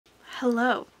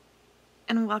Hello,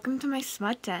 and welcome to my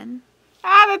smut den.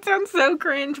 Ah, that sounds so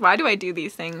cringe. Why do I do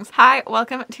these things? Hi,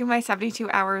 welcome to my 72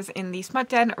 hours in the smut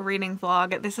den reading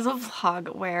vlog. This is a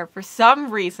vlog where, for some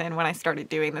reason, when I started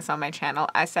doing this on my channel,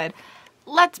 I said,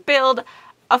 let's build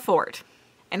a fort.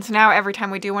 And so now every time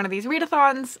we do one of these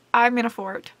readathons, I'm in a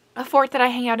fort. A fort that I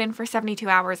hang out in for 72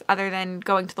 hours other than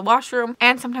going to the washroom,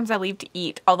 and sometimes I leave to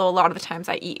eat, although a lot of the times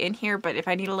I eat in here, but if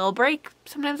I need a little break,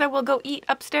 sometimes I will go eat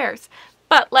upstairs.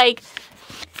 But like,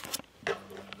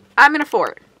 I'm in a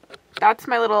fort. That's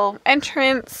my little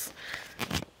entrance.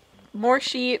 More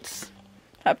sheets.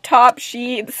 Up top,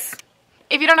 sheets.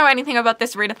 If you don't know anything about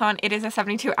this readathon, it is a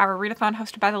 72-hour readathon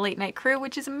hosted by the Late Night Crew,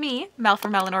 which is me, Mel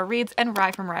from Eleanor Reads, and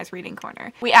Rye from Rye's Reading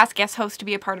Corner. We ask guest hosts to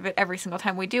be a part of it every single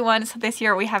time we do one, so this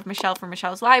year we have Michelle from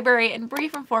Michelle's Library and Brie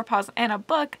from Four Paws and a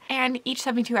Book, and each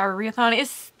 72-hour readathon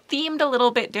is themed a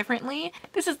little bit differently.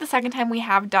 This is the second time we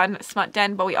have done Smut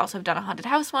Den, but we also have done a haunted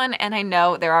house one, and I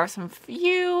know there are some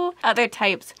few other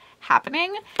types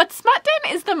happening, but Smut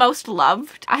Den is the most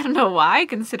loved. I don't know why,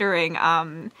 considering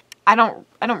I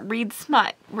don't read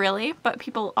smut, really, but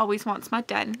people always want Smut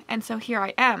Den, and so here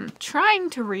I am, trying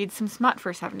to read some smut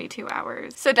for 72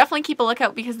 hours. So definitely keep a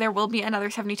lookout because there will be another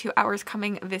 72 hours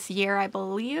coming this year, I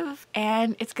believe,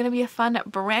 and it's gonna be a fun,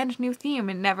 brand new theme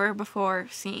and never before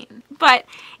seen. But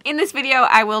in this video,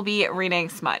 I will be reading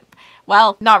smut.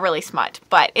 Well, not really smut,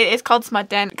 but it is called Smut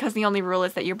Den because the only rule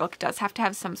is that your book does have to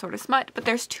have some sort of smut, but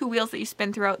there's two wheels that you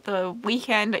spin throughout the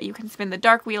weekend. You can spin the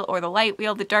dark wheel or the light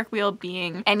wheel, the dark wheel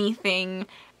being anything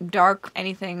dark,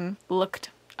 anything looked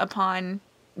upon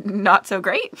not so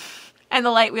great. And the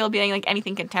light wheel being like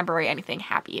anything contemporary, anything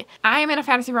happy. I am in a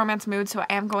fantasy romance mood, so I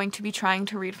am going to be trying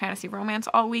to read fantasy romance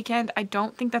all weekend. I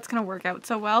don't think that's gonna work out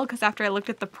so well because after I looked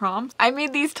at the prompts, I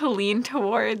made these to lean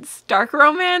towards dark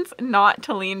romance, not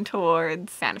to lean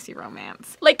towards fantasy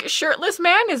romance. Like, Shirtless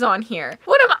Man is on here.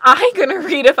 What am I gonna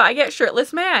read if I get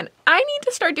Shirtless Man? I need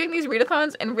to start doing these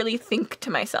readathons and really think to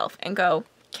myself and go,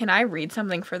 can I read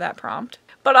something for that prompt?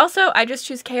 But also, I just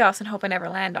choose chaos and hope I never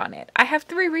land on it. I have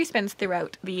 3 respins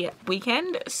throughout the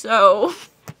weekend, so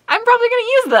I'm probably gonna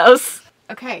use those.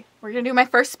 Okay, we're gonna do my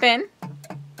first spin.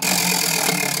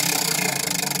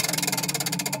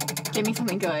 Give me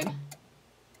something good.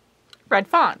 Red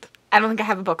font. I don't think I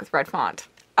have a book with red font.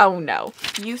 Oh no.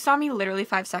 You saw me literally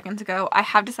 5 seconds ago. I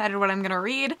have decided what I'm gonna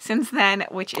read since then,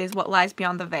 which is What Lies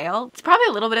Beyond the Veil. It's probably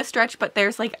a little bit of stretch, but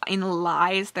there's like, in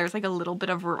lies, there's like a little bit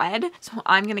of red, so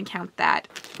I'm gonna count that.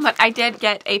 But I did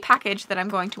get a package that I'm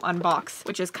going to unbox,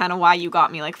 which is kind of why you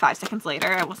got me like 5 seconds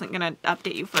later. I wasn't gonna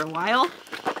update you for a while.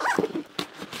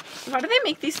 Why do they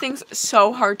make these things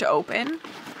so hard to open?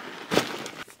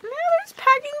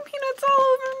 Packing peanuts all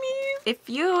over me. If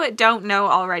you don't know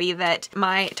already that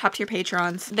my top tier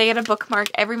patrons, they get a bookmark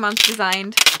every month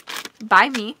designed by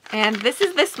me, and this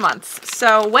is this month's.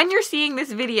 So when you're seeing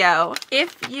this video,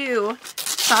 if you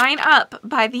sign up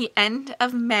by the end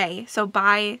of May, so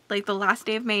by like the last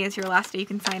day of May is your last day you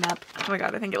can sign up. Oh my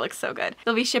god, I think it looks so good.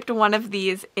 You'll be shipped one of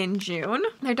these in June.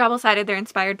 They're double-sided, they're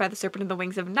inspired by the Serpent of the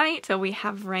Wings of Night, so we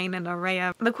have Rain and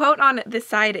Araya. The quote on this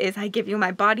side is, I give you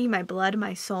my body, my blood,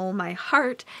 my soul, my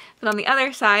heart. But on the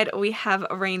other side, we have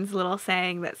Rain's little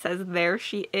saying that says, there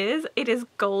she is. It is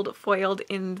gold foiled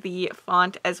in the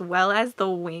font as well as the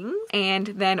wings. And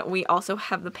then we also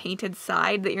have the painted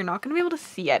side that you're not going to be able to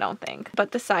see, I don't think.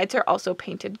 But the sides are also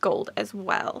painted gold as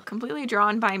well. Completely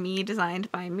drawn by me,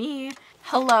 designed by me.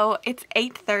 Hello, it's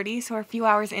 8:30, so we're a few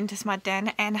hours into Smut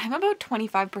Den, and I'm about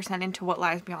 25% into What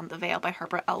Lies Beyond the Veil by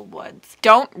Harper L. Woods.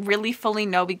 Don't really fully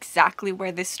know exactly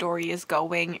where this story is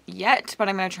going yet, but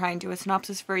I'm going to try and do a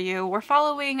synopsis for you. We're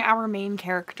following our main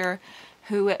character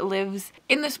who lives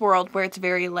in this world where it's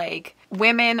very like,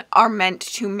 women are meant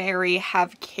to marry,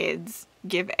 have kids,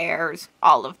 give heirs,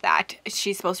 all of that.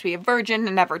 She's supposed to be a virgin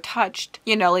and never touched,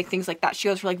 you know, like things like that. She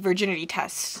goes for like virginity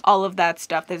tests, all of that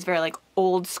stuff that's very like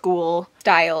old school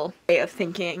style way of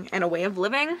thinking and a way of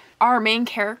living. Our main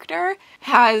character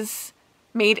has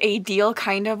made a deal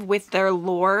kind of with their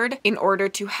lord in order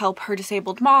to help her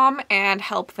disabled mom and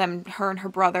help them, her and her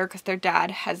brother, because their dad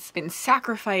has been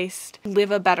sacrificed, live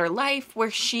a better life,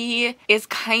 where she is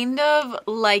kind of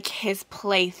like his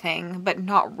plaything, but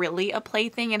not really a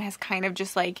plaything, and has kind of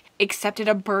just like accepted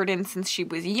a burden since she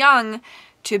was young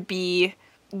to be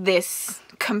this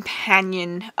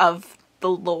companion of the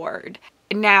lord.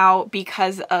 Now,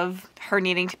 because of her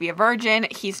needing to be a virgin,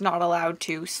 he's not allowed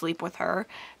to sleep with her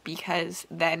because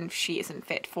then she isn't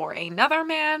fit for another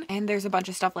man. And there's a bunch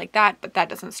of stuff like that, but that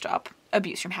doesn't stop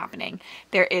abuse from happening.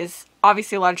 There is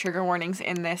obviously a lot of trigger warnings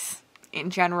in this in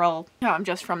general,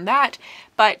 just from that.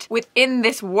 But within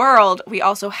this world, we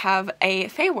also have a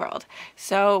Fae world.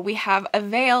 So we have a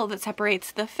veil that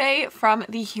separates the Fae from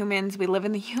the humans. We live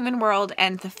in the human world,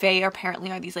 and the Fae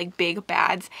apparently are these like big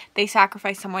bads. They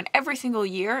sacrifice someone every single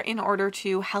year in order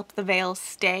to help the veil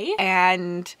stay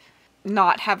and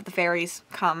not have the fairies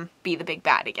come be the big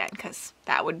bad again, because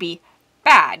that would be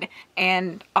bad.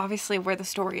 And obviously where the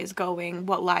story is going,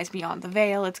 what lies beyond the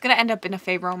veil, it's gonna end up in a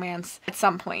Fae romance at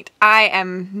some point. I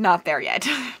am not there yet.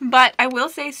 But I will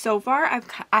say so far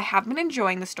I have been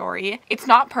enjoying the story. It's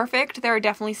not perfect. There are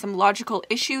definitely some logical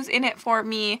issues in it for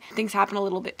me. Things happen a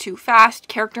little bit too fast.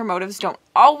 Character motives don't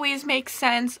always make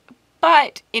sense.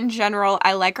 But in general,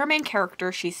 I like our main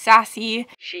character. She's sassy.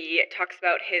 She talks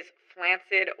about his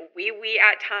flaccid wee-wee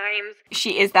at times.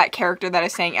 She is that character that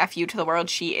is saying F you to the world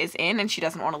she is in, and she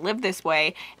doesn't want to live this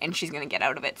way, and she's gonna get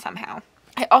out of it somehow.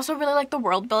 I also really like the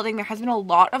world building. There has been a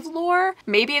lot of lore.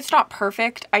 Maybe it's not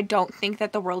perfect. I don't think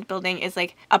that the world building is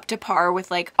like up to par with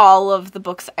like all of the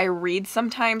books I read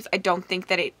sometimes. I don't think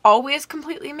that it always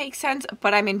completely makes sense,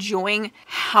 but I'm enjoying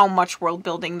how much world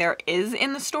building there is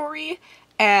in the story.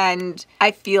 And I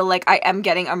feel like I am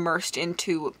getting immersed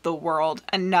into the world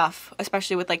enough,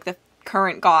 especially with like the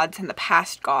current gods and the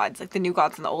past gods, like the new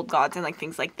gods and the old gods and like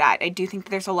things like that. I do think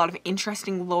that there's a lot of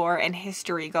interesting lore and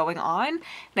history going on, and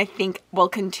I think we'll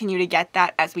continue to get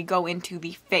that as we go into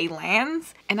the Fae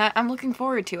lands, and I'm looking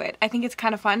forward to it. I think it's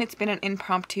kind of fun. It's been an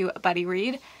impromptu buddy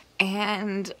read.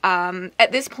 And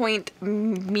at this point,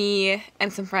 me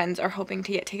and some friends are hoping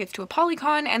to get tickets to a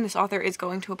Polycon, and this author is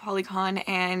going to a Polycon,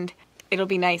 and it'll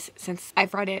be nice since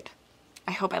I've read it.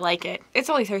 I hope I like it. It's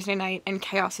only Thursday night, and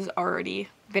chaos has already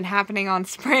been happening on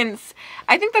sprints.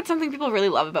 I think that's something people really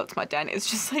love about Smut Den. It's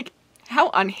just like how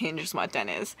unhinged Smut Den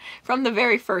is. From the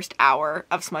very first hour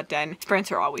of Smut Den,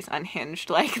 sprints are always unhinged.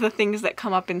 Like the things that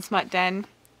come up in Smut Den,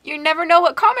 you never know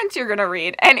what comments you're gonna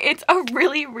read, and it's a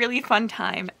really, really fun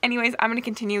time. Anyways, I'm gonna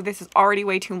continue. This is already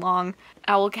way too long.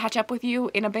 I will catch up with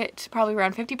you in a bit, probably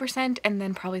around 50%, and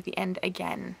then probably the end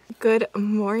again. Good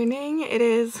morning. It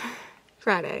is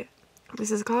Friday.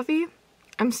 This is coffee.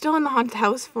 I'm still in the haunted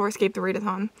house for Escape the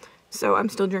Readathon, so I'm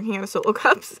still drinking out of solo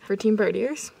cups for Team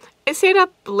Birdiers. I stayed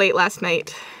up late last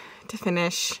night to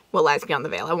finish What Lies Beyond the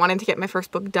Veil. I wanted to get my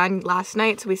first book done last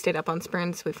night, so we stayed up on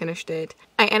sprints, we finished it.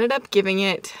 I ended up giving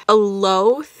it a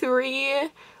low 3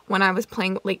 when I was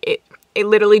playing, like it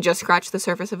literally just scratched the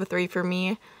surface of a 3 for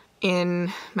me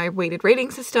in my weighted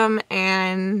rating system,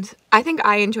 and I think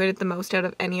I enjoyed it the most out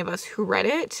of any of us who read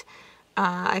it.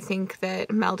 I think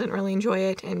that Mel didn't really enjoy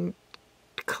it, and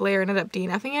Claire ended up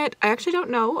DNFing it. I actually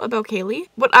don't know about Kaylee.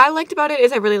 What I liked about it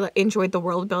is I really enjoyed the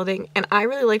world building, and I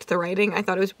really liked the writing. I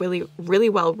thought it was really, really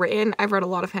well written. I've read a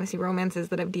lot of fantasy romances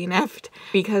that I've DNF'd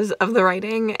because of the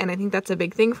writing, and I think that's a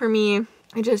big thing for me.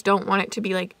 I just don't want it to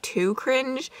be like too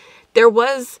cringe. There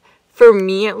was, for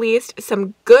me at least,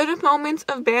 some good moments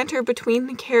of banter between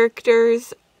the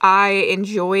characters. I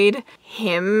enjoyed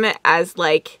him as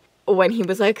like when he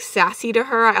was like sassy to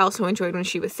her. I also enjoyed when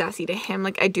she was sassy to him.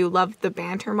 Like I do love the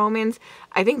banter moments.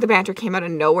 I think the banter came out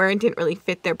of nowhere and didn't really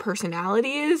fit their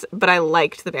personalities, but I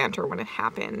liked the banter when it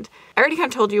happened. I already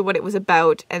kind of told you what it was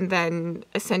about, and then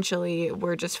essentially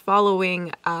we're just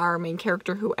following our main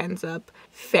character who ends up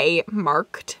Fae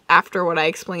marked after what I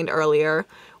explained earlier,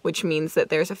 which means that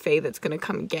there's a Fae that's gonna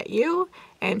come get you,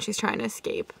 and she's trying to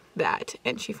escape that,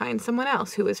 and she finds someone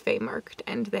else who is Fae marked,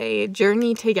 and they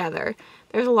journey together.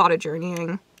 There's a lot of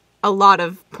journeying, a lot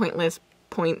of pointless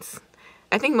points.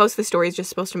 I think most of the story is just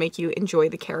supposed to make you enjoy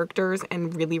the characters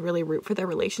and really, really root for their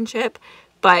relationship,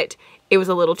 but it was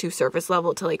a little too surface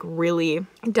level to like really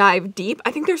dive deep.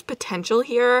 I think there's potential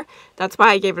here. That's why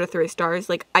I gave it a 3 stars.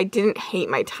 Like I didn't hate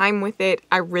my time with it.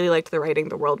 I really liked the writing,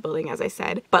 the world building, as I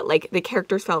said, but like the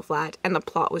characters fell flat and the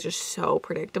plot was just so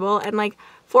predictable. And like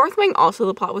Fourth Wing also,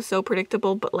 the plot was so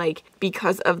predictable, but like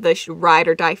because of the ride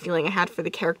or die feeling I had for the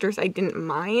characters, I didn't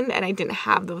mind, and I didn't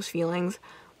have those feelings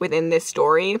within this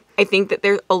story. I think that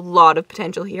there's a lot of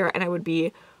potential here, and I would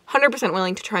be 100%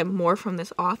 willing to try more from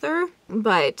this author,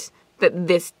 but that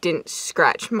this didn't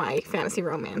scratch my fantasy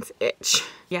romance itch.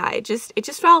 Yeah, it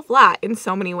just fell flat in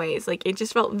so many ways. Like it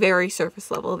just felt very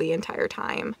surface level the entire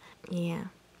time. Yeah.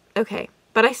 Okay.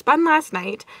 But I spun last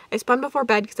night. I spun before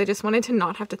bed because I just wanted to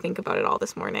not have to think about it all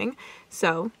this morning.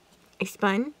 So I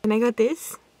spun and I got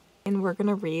this. And we're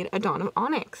gonna read A Dawn of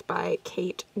Onyx by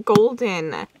Kate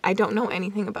Golden. I don't know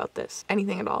anything about this.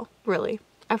 Anything at all, really.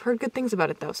 I've heard good things about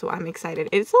it though, so I'm excited.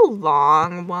 It's a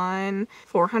long one,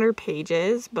 400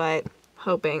 pages, but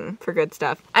hoping for good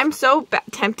stuff. I'm so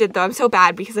tempted though. I'm so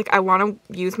bad because like I want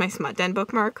to use my Smut Den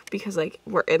bookmark because like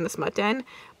we're in the Smut Den,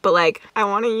 but like I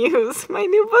want to use my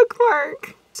new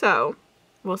bookmark. So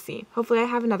we'll see. Hopefully I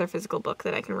have another physical book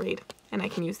that I can read and I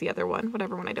can use the other one,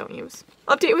 whatever one I don't use.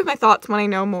 I'll update you with my thoughts when I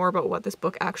know more about what this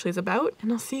book actually is about,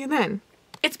 and I'll see you then.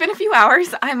 It's been a few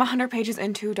hours. I'm 100 pages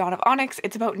into Dawn of Onyx.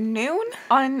 It's about noon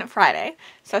on Friday,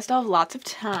 so I still have lots of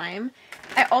time.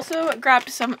 I also grabbed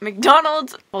some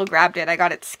McDonald's. Well, grabbed it. I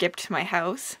got it skipped to my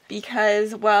house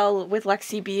because, well, with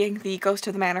Lexi being the ghost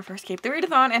of the manor for Escape the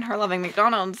Readathon and her loving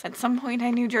McDonald's, at some point I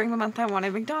knew during the month I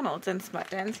wanted McDonald's, and Smut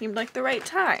Den seemed like the right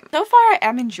time. So far, I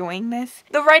am enjoying this.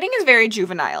 The writing is very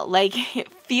juvenile. Like, it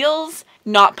feels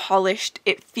not polished.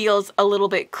 It feels a little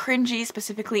bit cringy,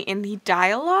 specifically in the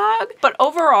dialogue. But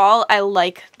overall, I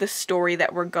like the story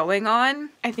that we're going on.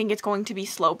 I think it's going to be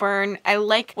slow burn. I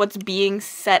like what's being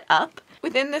set up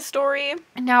within this story.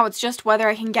 And now it's just whether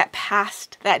I can get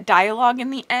past that dialogue in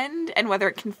the end and whether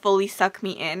it can fully suck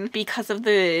me in. Because of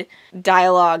the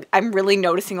dialogue, I'm really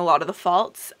noticing a lot of the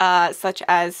faults, such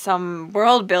as some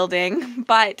world building.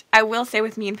 But I will say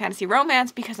with me in fantasy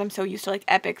romance, because I'm so used to like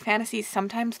epic fantasies,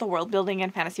 sometimes the world building in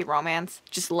fantasy romance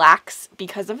just lacks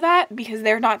because of that, because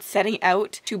they're not setting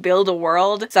out to build a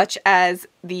world such as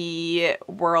the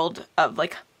world of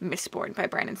like Mistborn by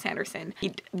Brandon Sanderson.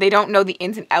 They don't know the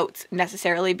ins and outs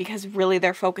necessarily because really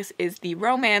their focus is the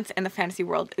romance, and the fantasy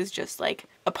world is just like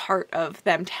a part of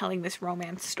them telling this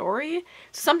romance story.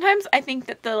 Sometimes I think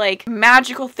that the like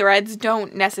magical threads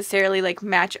don't necessarily like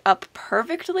match up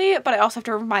perfectly, but I also have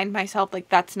to remind myself like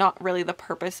that's not really the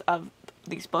purpose of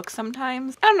these books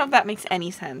sometimes. I don't know if that makes any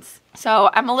sense.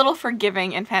 So I'm a little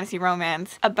forgiving in fantasy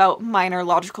romance about minor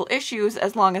logical issues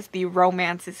as long as the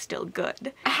romance is still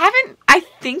good. I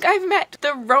think I've met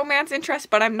the romance interest,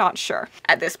 but I'm not sure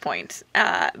at this point.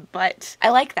 But I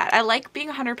like that. I like being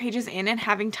 100 pages in and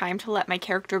having time to let my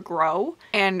character grow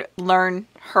and learn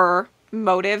her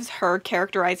motives, her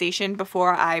characterization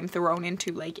before I'm thrown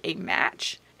into like a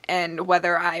match. And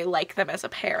whether I like them as a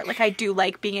pair. Like, I do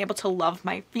like being able to love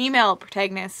my female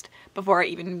protagonist before I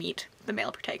even meet the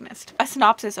male protagonist. A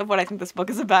synopsis of what I think this book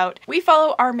is about. We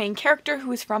follow our main character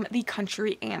who is from the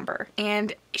country Amber.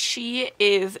 And she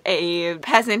is a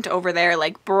peasant over there,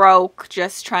 like broke,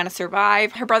 just trying to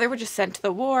survive. Her brother was just sent to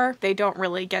the war. They don't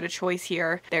really get a choice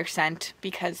here. They're sent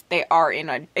because they are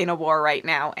in a war right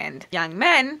now, and young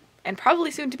men, and probably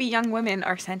soon to be young women,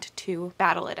 are sent to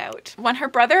battle it out. When her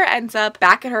brother ends up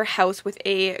back at her house with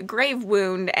a grave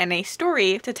wound and a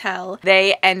story to tell,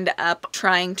 they end up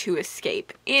trying to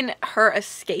escape. In her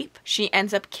escape, she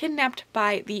ends up kidnapped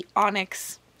by the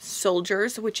Onyx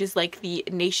soldiers, which is like the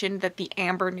nation that the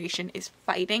Amber Nation is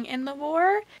fighting in the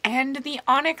war. And the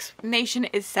Onyx Nation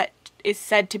is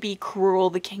said to be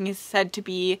cruel. The king is said to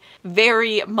be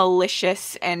very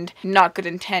malicious and not good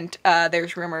intent.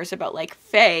 There's rumors about like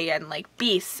fae and like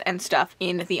beasts and stuff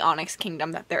in the Onyx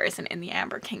Kingdom that there isn't in the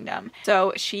Amber Kingdom.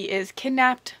 So she is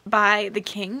kidnapped by the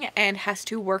king and has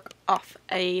to work off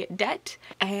a debt,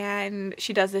 and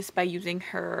she does this by using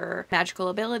her magical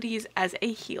abilities as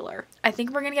a healer. I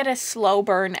think we're gonna get a slow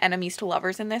burn enemies to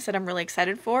lovers in this that I'm really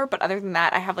excited for, but other than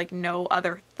that I have like no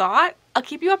other thought. I'll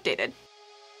keep you updated.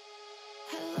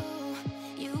 Hello,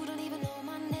 you don't even know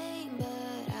my name,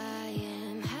 but I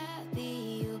am happy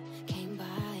you came by.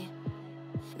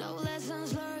 No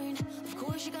lessons learned, of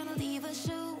course you're gonna leave as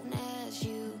soon as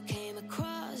you came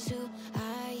across who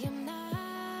I am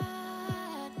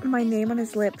not. My name on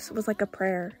his lips was like a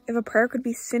prayer. If a prayer could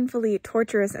be sinfully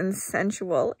torturous and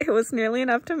sensual, it was nearly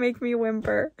enough to make me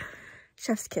whimper.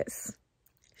 Chef's kiss.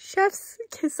 Chef's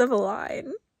kiss of a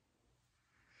line.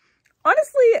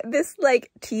 Honestly, this, like,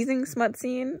 teasing smut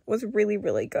scene was really,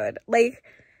 really good. Like,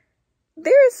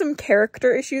 there is some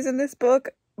character issues in this book,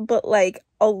 but, like,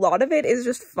 a lot of it is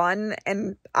just fun,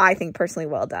 and I think personally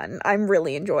well done. I'm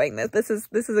really enjoying this. This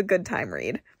is a good time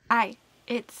read.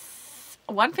 It's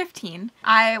 1:15.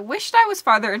 I wished I was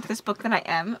farther into this book than I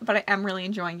am, but I am really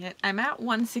enjoying it. I'm at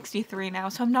 163 now,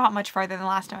 so I'm not much farther than the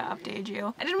last time I updated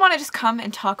you. I didn't want to just come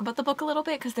and talk about the book a little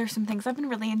bit because there's some things I've been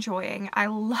really enjoying. I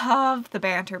love the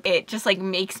banter. It just like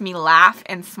makes me laugh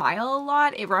and smile a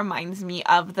lot. It reminds me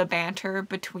of the banter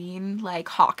between like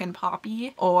Hawk and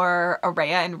Poppy or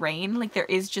Araya and Rain. Like there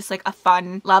is just like a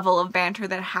fun level of banter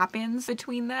that happens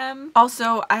between them.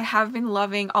 Also, I have been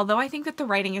loving, although I think that the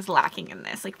writing is lacking in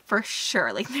this, like for sure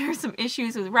sure. Like, there are some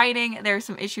issues with writing, there are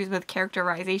some issues with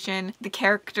characterization. The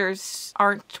characters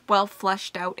aren't well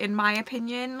fleshed out, in my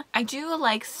opinion. I do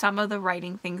like some of the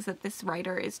writing things that this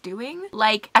writer is doing.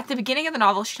 Like, at the beginning of the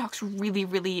novel, she talks really,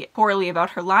 really poorly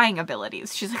about her lying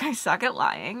abilities. She's like, I suck at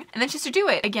lying. And then she has to do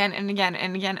it again and again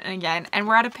and again and again. And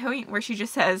we're at a point where she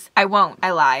just says, I won't,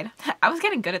 I lied. I was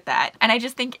getting good at that. And I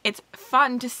just think it's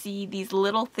fun to see these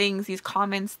little things, these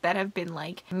comments that have been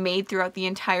like made throughout the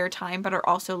entire time, but are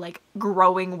also like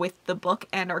growing with the book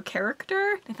and our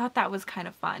character. I thought that was kind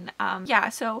of fun. Yeah,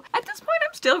 so at this point,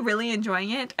 I'm still really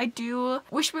enjoying it. I do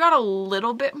wish we got a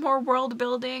little bit more world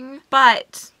building,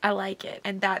 but I like it.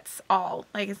 And that's all.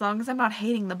 Like, as long as I'm not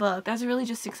hating the book, that's really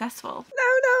just successful.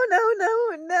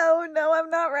 No, I'm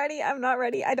not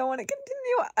ready. I don't want to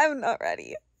continue. I'm not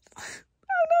ready.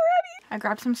 I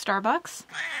grabbed some Starbucks,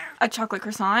 a chocolate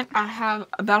croissant. I have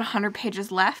about 100 pages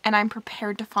left, and I'm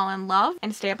prepared to fall in love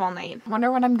and stay up all night.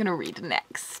 Wonder what I'm gonna read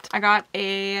next. I got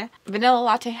a vanilla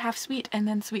latte half sweet and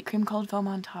then sweet cream cold foam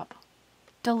on top.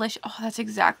 Delicious. Oh, that's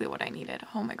exactly what I needed.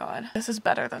 Oh my god. This is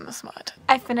better than the Smut.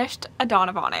 I finished A Dawn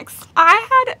of Onyx.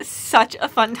 I had such a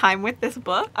fun time with this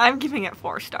book. I'm giving it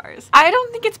 4 stars. I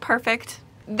don't think it's perfect.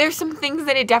 There's some things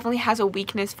that it definitely has a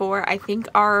weakness for. I think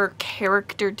our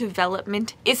character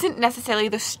development isn't necessarily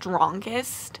the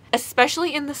strongest,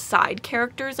 especially in the side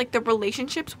characters. Like, the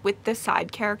relationships with the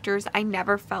side characters, I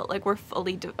never felt like were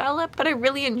fully developed, but I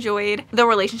really enjoyed the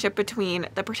relationship between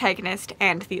the protagonist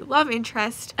and the love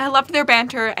interest. I loved their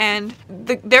banter and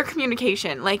their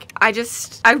communication. Like, I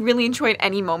really enjoyed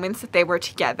any moments that they were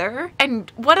together.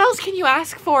 And what else can you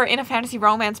ask for in a fantasy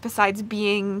romance besides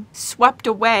being swept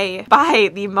away by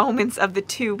the moments of the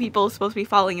two people supposed to be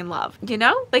falling in love? You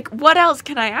know? Like, what else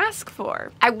can I ask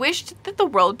for? I wished that the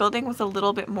world building was a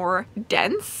little bit more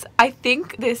dense. I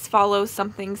think this follows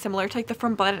something similar to like the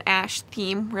From Blood and Ash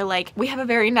theme, where like we have a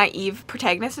very naive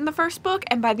protagonist in the first book,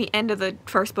 and by the end of the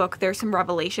first book there's some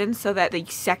revelations, so that the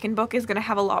second book is going to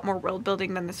have a lot more world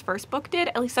building than this first book did.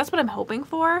 At least that's what I'm hoping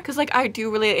for, because like I do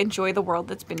really enjoy the world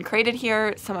that's been created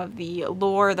here, some of the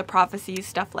lore, the prophecies,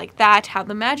 stuff like that, how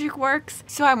the magic works.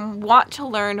 So I want to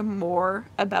learn more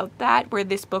about that, where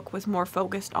this book was more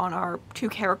focused on our two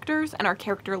characters and our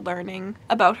character learning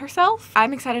about herself.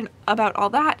 I'm excited about all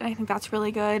that, and I think that's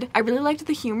really good. I really liked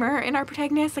the humor in our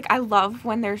protagonist. Like, I love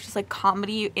when there's just like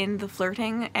comedy in the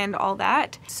flirting and all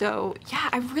that. So yeah,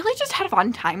 I really just had a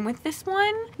fun time with this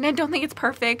one, and I don't think it's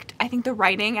perfect. I think the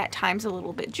writing at times a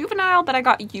little bit juvenile, but I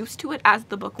got used to it as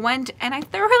the book went, and I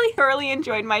thoroughly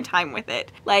enjoyed my time with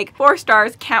it. Like, 4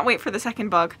 stars. Can't wait for the second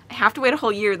book. I have to wait a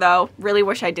whole year though. Really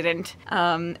wish I didn't.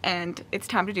 And it's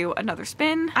time to do another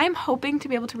spin. I'm hoping to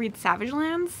be able to read Savage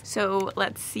Lands, so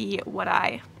let's see what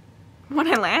I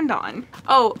land on.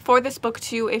 Oh, for this book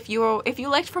too, if you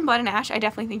liked From Blood and Ash, I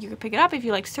definitely think you could pick it up. If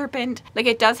you like Serpent, like,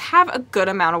 it does have a good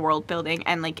amount of world building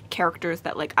and like characters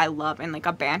that like I love, and like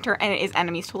a banter, and it is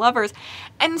enemies to lovers,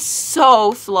 and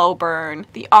so slow burn.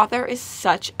 The author is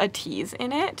such a tease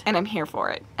in it, and I'm here for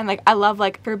it. And like, I love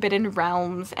like forbidden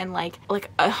realms and like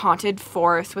a haunted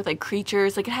forest with like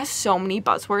creatures. Like, it has so many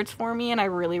buzzwords for me, and I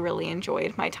really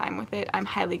enjoyed my time with it. I'm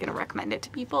highly gonna recommend it to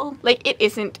people. Like, it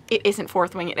isn't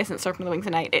Fourth Wing, it isn't Serpent of the Wings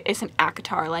of Night, it isn't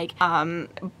ACOTAR, like,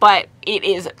 but it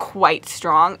is quite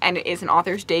strong, and it is an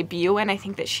author's debut, and I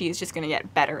think that she's just gonna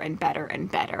get better and better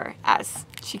and better as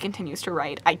she continues to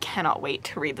write. I cannot wait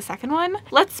to read the second one.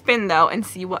 Let's spin though and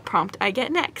see what prompt I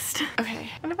get next. Okay,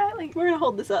 what about like, we're gonna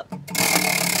hold this up.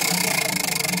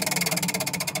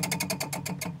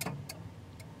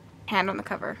 Hand on the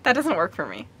cover. That doesn't work for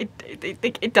me.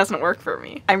 It doesn't work for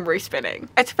me. I'm respinning.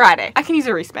 It's Friday. I can use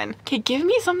a respin. Okay, give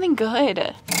me something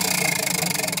good.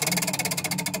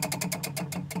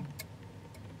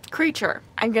 Creature.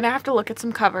 I'm gonna have to look at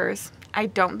some covers. I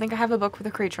don't think I have a book with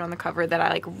a creature on the cover that I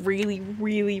like really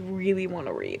want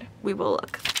to read. We will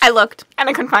look. I looked and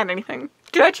I couldn't find anything.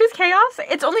 Did I choose Chaos?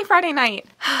 It's only Friday night.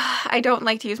 I don't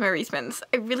like to use my respins.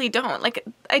 I really don't. Like,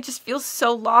 I just feel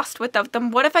so lost without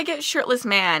them. What if I get Shirtless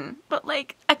Man? But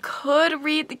like, I could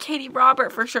read the Katie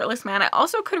Robert for Shirtless Man. I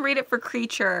also could read it for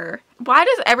Creature. Why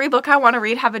does every book I want to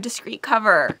read have a discreet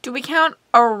cover? Do we count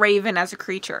a raven as a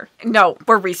creature? No,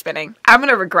 we're respinning. I'm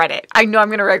gonna regret it. I know I'm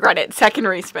gonna regret it. Second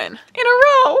respin in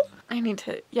a row. I need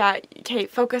to, yeah, Kate,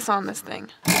 focus on this thing.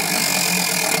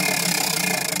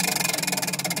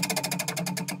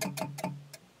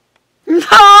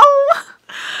 No!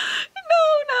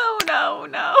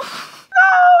 No.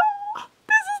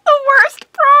 This is the worst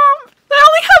prompt. I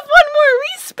only have one more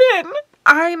respin.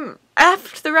 I'm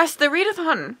effed the rest of the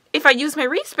readathon if I use my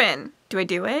respin. Do I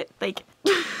do it? Like,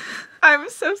 I'm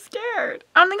so scared.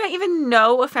 I don't think I even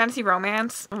know a fantasy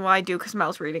romance. Well, I do because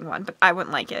Mel's reading one, but I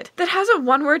wouldn't like it. That has a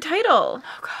one-word title.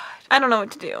 Oh, God. I don't know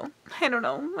what to do. I don't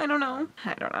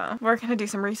know. We're gonna do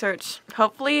some research.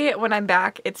 Hopefully when I'm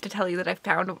back, it's to tell you that I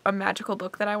found a magical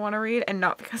book that I want to read and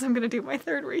not because I'm gonna do my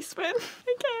third respin.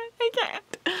 I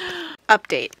can't.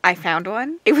 Update. I found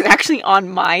one. It was actually on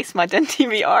my Smut Den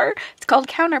TBR. It's called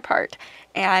Counterpart.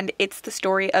 And it's the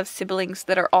story of siblings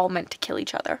that are all meant to kill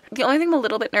each other. The only thing I'm a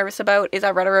little bit nervous about is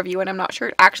I read a review and I'm not sure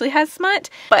it actually has smut,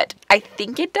 but I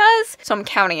think it does, so I'm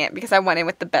counting it because I went in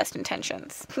with the best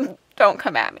intentions. Don't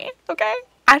come at me, okay?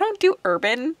 I don't do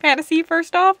urban fantasy,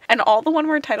 first off, and all the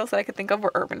one-word titles that I could think of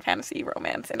were urban fantasy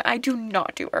romance, and I do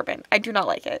not do urban. I do not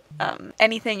like it.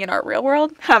 Anything in our real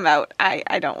world, I'm out.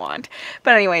 I don't want.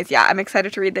 But anyways, yeah, I'm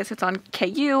excited to read this. It's on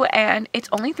KU, and it's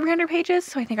only 300 pages,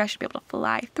 so I think I should be able to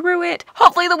fly through it.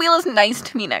 Hopefully the wheel is nice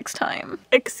to me next time.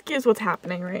 Excuse what's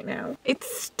happening right now.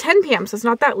 It's 10 p.m., so it's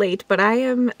not that late, but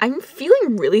I'm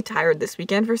feeling really tired this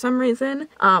weekend for some reason.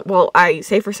 Well, I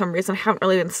say for some reason, I haven't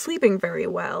really been sleeping very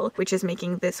well, which is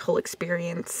making this whole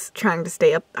experience trying to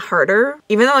stay up harder.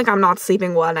 Even though, like, I'm not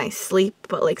sleeping when I sleep,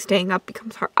 but, like, staying up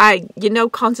becomes hard.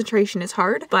 Concentration is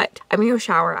hard, but I'm gonna go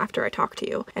shower after I talk to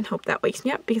you and hope that wakes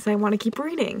me up because I want to keep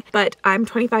reading. But I'm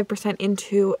 25%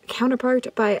 into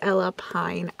Counterpart by Ella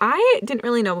Pine. I didn't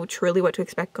really know truly what to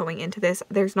expect going into this.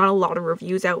 There's not a lot of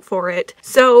reviews out for it.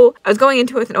 So I was going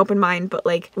into it with an open mind, but,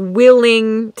 like,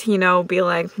 willing to, you know, be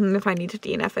like, if I need to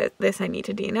DNF it, I need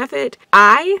to DNF it.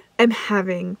 I am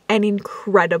having an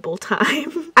incredible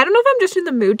time. I don't know if I'm just in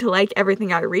the mood to like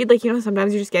everything I read. Like, you know,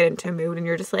 sometimes you just get into a mood and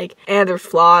you're just like, there's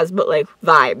flaws, but like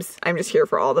vibes. I'm just here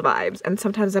for all the vibes. And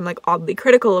sometimes I'm like oddly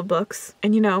critical of books.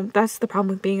 And you know, that's the problem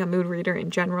with being a mood reader in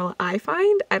general. I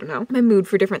find, I don't know, my mood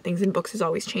for different things in books is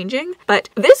always changing, but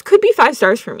this could be 5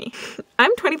 stars for me.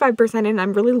 I'm 25% in.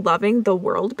 I'm really loving the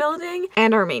world building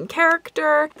and our main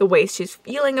character, the way she's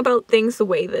feeling about things, the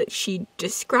way that she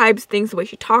describes things, the way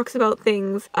she talks about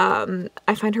things.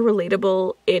 I find her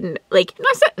relatable in, like,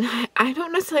 I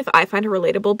don't necessarily if I find her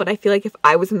relatable, but I feel like if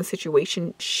I was in the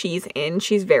situation she's in,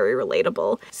 she's very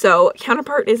relatable. So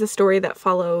Counterpart is a story that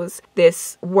follows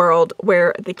this world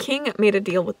where the king made a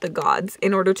deal with the gods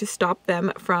in order to stop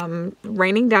them from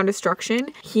raining down destruction.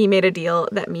 He made a deal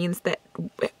that means that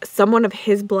someone of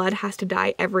his blood has to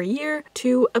die every year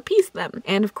to appease them.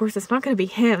 And of course, it's not going to be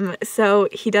him. So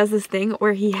he does this thing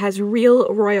where he has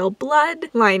real royal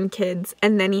bloodline kids,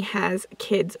 and then he has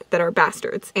kids that are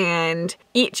bastards. And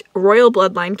each royal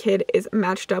bloodline kid is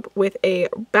matched up with a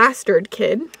bastard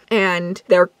kid, and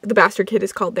the bastard kid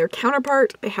is called their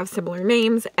counterpart. They have similar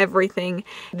names, everything.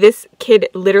 This kid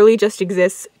literally just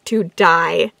exists to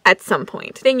die at some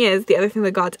point. Thing is, the other thing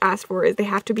the gods ask for is they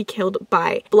have to be killed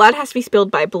by blood, has to be spilled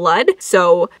by blood,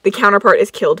 so the counterpart is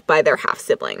killed by their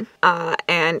half-sibling.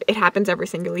 And it happens every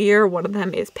single year. One of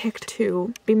them is picked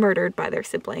to be murdered by their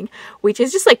sibling, which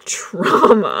is just like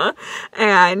trauma.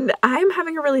 And I'm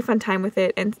having a really fun time with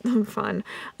it, and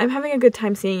I'm having a good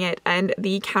time seeing it, and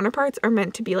the counterparts are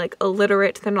meant to be like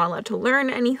illiterate. They're not allowed to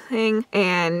learn anything,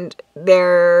 and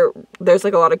there's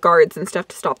like a lot of guards and stuff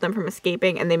to stop them from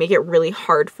escaping, and they make it really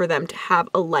hard for them to have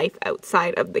a life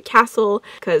outside of the castle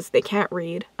because they can't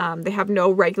read. They have no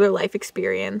regular life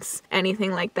experience,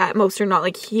 anything like that. Most are not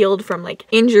like healed from like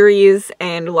injuries,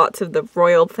 and lots of the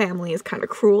royal family is kind of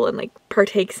cruel and like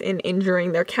partakes in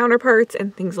injuring their counterparts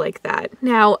and things like that.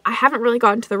 Now, I haven't really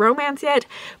gotten to the romance yet,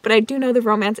 but I do know the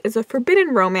romance is a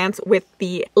forbidden romance with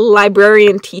the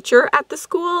librarian teacher at the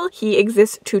school. He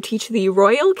exists to teach the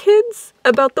royal kids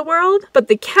about the world, but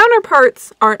the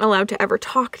counterparts aren't allowed to ever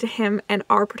talk to him, and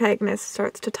our protagonist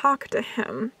starts to talk to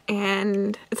him,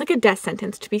 and it's like a death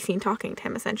sentence to be seen talking to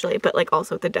him essentially, but like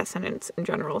also the death sentence in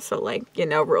general. So like, you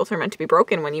know, rules are meant to be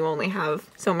broken when you only have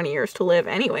so many years to live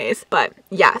anyways. But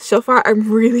yeah, so far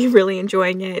I'm really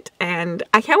enjoying it, and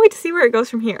I can't wait to see where it goes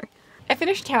from here. I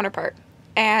finished Counterpart,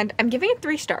 and I'm giving it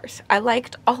 3 stars. I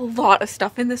liked a lot of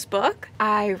stuff in this book.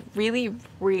 I really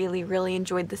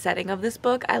enjoyed the setting of this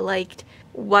book. I liked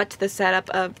what the setup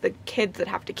of the kids that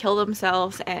have to kill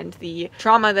themselves and the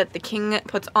trauma that the king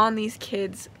puts on these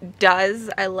kids does.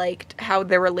 I liked how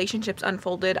their relationships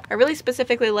unfolded. I really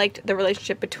specifically liked the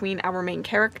relationship between our main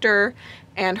character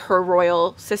and her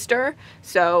royal sister.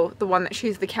 So the one that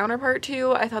she's the counterpart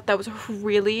to, I thought that was a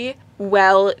really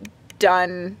well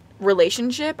done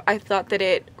relationship. I thought that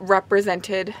it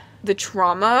represented the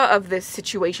trauma of this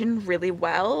situation really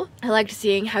well. I liked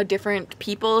seeing how different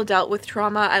people dealt with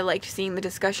trauma. I liked seeing the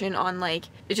discussion on like,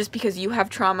 just because you have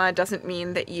trauma doesn't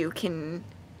mean that you can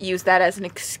use that as an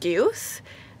excuse.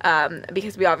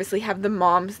 Because we obviously have the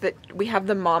moms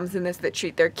in this that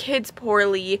treat their kids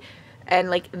poorly, and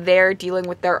like they're dealing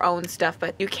with their own stuff,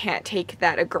 but you can't take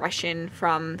that aggression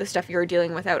from the stuff you're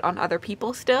dealing with out on other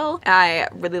people still. I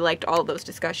really liked all of those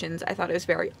discussions. I thought it was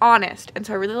very honest, and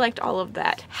so I really liked all of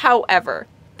that. However,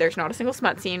 there's not a single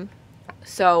smut scene,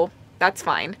 so that's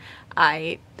fine.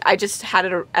 I just had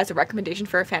it as a recommendation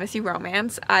for a fantasy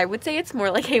romance. I would say it's more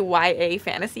like a YA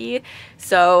fantasy,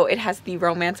 so it has the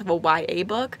romance of a YA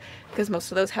book, because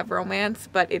most of those have romance,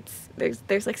 but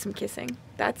there's like some kissing.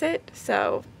 That's it.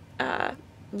 So,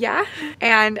 yeah.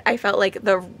 And I felt like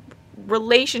the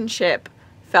relationship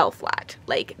fell flat.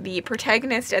 Like, the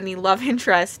protagonist and the love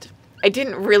interest, I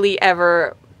didn't really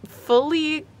ever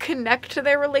fully connect to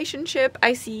their relationship.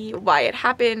 I see why it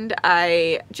happened.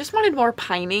 I just wanted more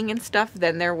pining and stuff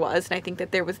than there was, and I think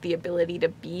that there was the ability to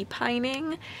be pining.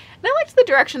 And I liked the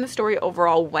direction the story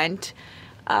overall went.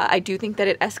 I do think that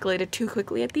it escalated too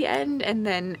quickly at the end and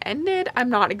then ended. I'm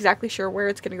not exactly sure where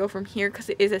it's going to go from here because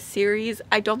it is a series.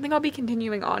 I don't think I'll be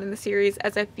continuing on in the series,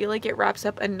 as I feel like it wraps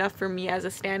up enough for me as a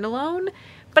standalone.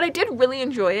 But I did really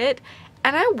enjoy it,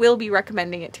 and I will be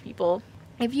recommending it to people.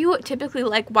 If you typically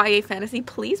like YA fantasy,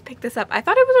 please pick this up. I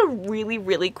thought it was a really,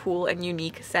 really cool and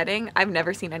unique setting. I've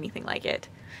never seen anything like it.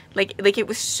 Like it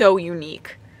was so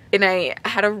unique. And I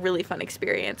had a really fun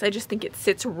experience. I just think it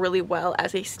sits really well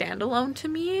as a standalone to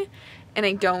me, and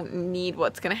I don't need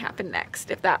what's going to happen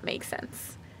next, if that makes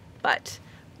sense. But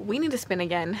we need to spin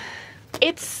again.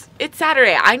 It's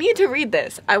Saturday. I need to read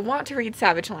this. I want to read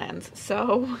Savage Lands,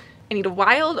 so I need a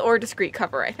wild or discreet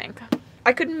cover, I think.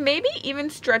 I could maybe even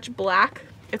stretch black.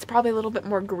 It's probably a little bit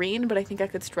more green, but I think I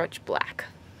could stretch black.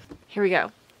 Here we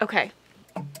go. Okay.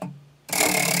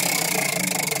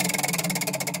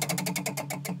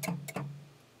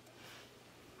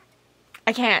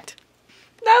 I can't.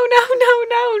 No.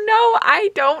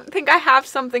 I don't think I have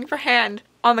something for hand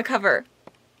on the cover.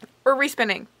 We're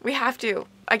respinning. We have to.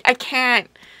 I can't.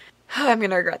 I'm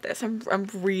gonna regret this. I'm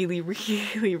really,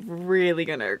 really, really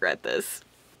gonna regret this.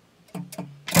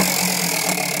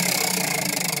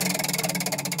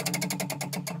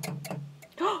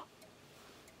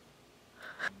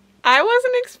 I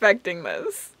wasn't expecting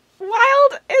this.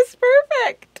 Wild is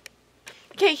perfect.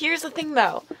 Okay, here's the thing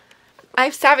though. I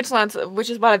have Savage Lands, which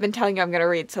is what I've been telling you I'm going to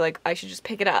read, so like I should just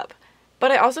pick it up. But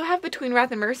I also have Between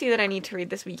Wrath and Mercy that I need to read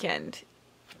this weekend.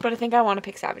 But I think I want to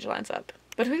pick Savage Lands up.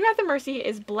 Between Wrath and Mercy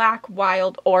is black,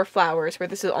 wild, or flowers, where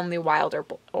this is only wild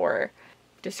or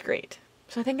discreet.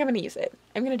 So I think I'm going to use it.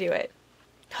 I'm going to do it.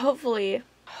 Hopefully,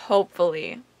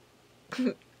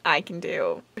 I can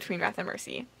do Between Wrath and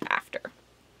Mercy after.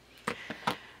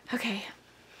 Okay.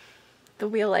 The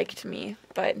wheel liked me,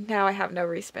 but now I have no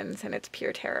respins and it's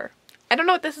pure terror. I don't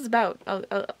know what this is about. I'll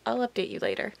update you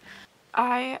later.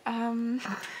 I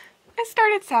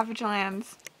started Savage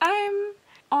Lands. I'm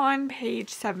on page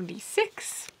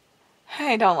 76.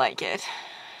 I don't like it.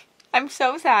 I'm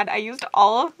so sad. I used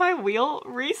all of my wheel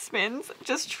respins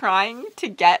just trying to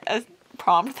get a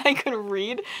prompt that I could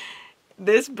read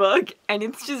this book, and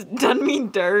it's just done me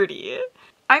dirty.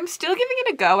 I'm still giving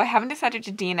it a go. I haven't decided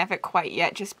to DNF it quite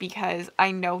yet, just because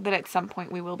I know that at some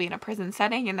point we will be in a prison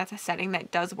setting, and that's a setting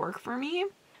that does work for me.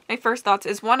 My first thoughts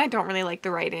is, one, I don't really like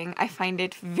the writing. I find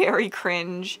it very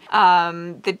cringe.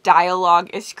 The dialogue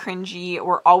is cringy.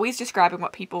 We're always describing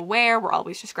what people wear. We're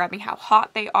always describing how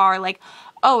hot they are. Like,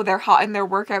 oh, they're hot in their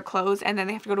workout clothes, and then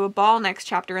they have to go to a ball next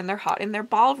chapter, and they're hot in their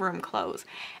ballroom clothes.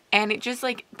 And it just,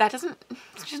 like, it's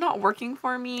just not working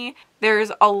for me.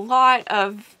 There's a lot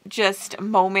of just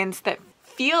moments that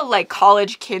feel like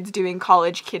college kids doing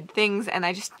college kid things, and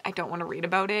I don't want to read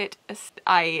about it.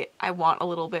 I want a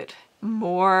little bit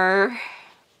more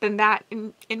than that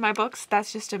in my books.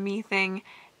 That's just a me thing.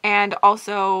 And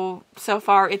also, so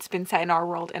far, it's been set in our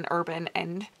world and urban,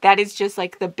 and that is just,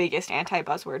 like, the biggest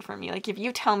anti-buzzword for me. Like, if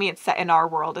you tell me it's set in our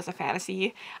world as a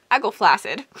fantasy, I go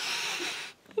flaccid.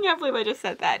 I can't believe I just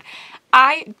said that.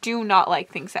 I do not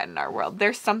like things set in our world.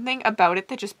 There's something about it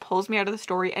that just pulls me out of the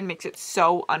story and makes it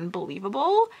so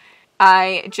unbelievable.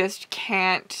 I just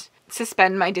can't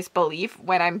suspend my disbelief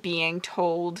when I'm being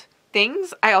told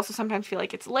things. I also sometimes feel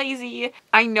like it's lazy.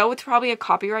 I know it's probably a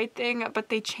copyright thing, but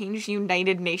they changed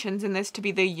United Nations in this to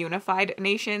be the Unified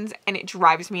Nations, and it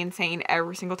drives me insane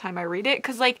every single time I read it,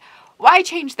 because, like, why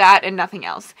change that and nothing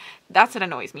else? That's what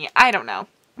annoys me. I don't know.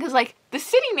 Because, like, the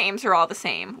city names are all the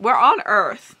same. We're on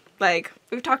Earth. Like,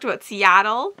 we've talked about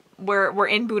Seattle. We're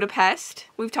in Budapest.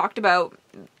 We've talked about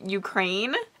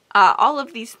Ukraine. All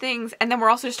of these things. And then we're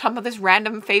also just talking about this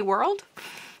random Fey world.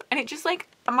 and it just like,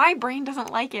 my brain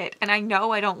doesn't like it, and I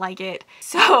know I don't like it,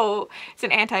 so it's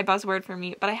an anti-buzzword for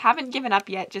me, but I haven't given up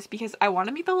yet just because I want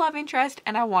to meet the love interest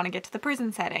and I want to get to the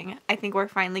prison setting. I think we're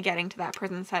finally getting to that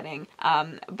prison setting,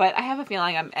 but I have a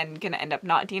feeling I'm gonna end up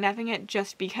not DNFing it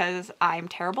just because I'm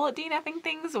terrible at DNFing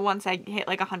things once I hit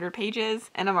like 100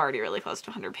 pages, and I'm already really close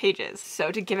to 100 pages,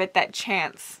 so to give it that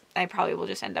chance, I probably will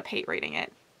just end up hate rating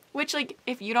it. Which, like,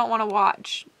 if you don't want to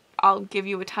watch, I'll give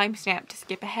you a timestamp to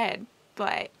skip ahead,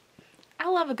 but I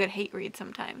love a good hate read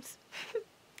sometimes.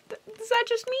 Is that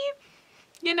just me?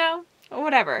 You know?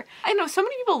 Whatever. I know so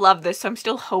many people love this, so I'm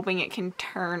still hoping it can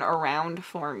turn around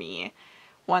for me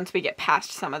once we get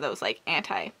past some of those, like,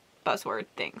 anti-buzzword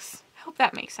things. I hope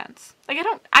that makes sense. Like,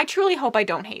 I truly hope I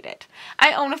don't hate it.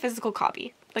 I own a physical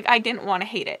copy. Like, I didn't want to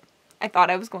hate it. I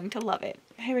thought I was going to love it.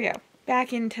 Here we go.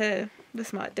 Back into the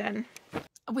smut den.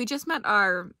 We just met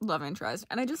our love interest,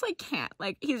 and I just, like, can't.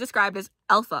 Like, he's described as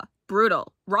alpha,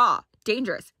 brutal, raw,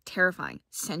 dangerous, terrifying,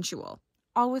 sensual,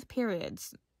 all with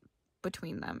periods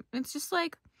between them. And it's just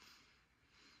like,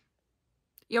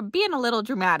 you're being a little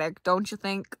dramatic, don't you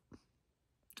think?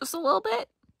 Just a little bit?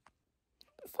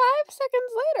 5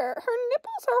 seconds later, her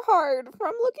nipples are hard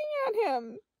from looking at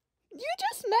him. You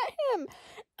just met him,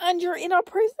 and you're in a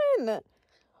prison.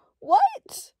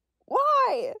 What?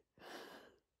 Why?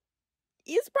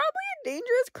 He's probably a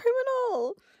dangerous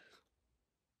criminal.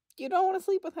 You don't want to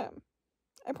sleep with him.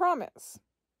 I promise.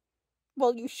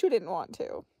 Well, you shouldn't want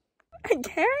to. I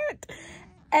can't.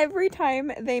 Every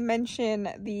time they mention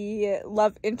the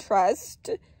love interest,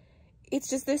 it's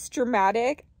just this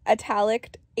dramatic,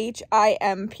 italic,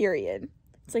 H-I-M period.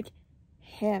 It's like,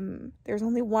 him. There's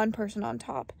only one person on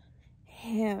top.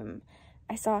 Him.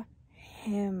 I saw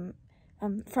him.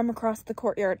 From across the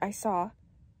courtyard, I saw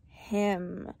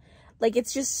him. Like,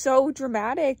 it's just so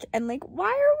dramatic, and like,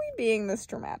 why are we being this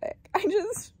dramatic? We're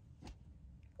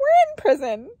in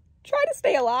prison. Try to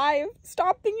stay alive.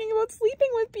 Stop thinking about sleeping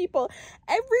with people.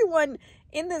 Everyone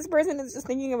in this prison is just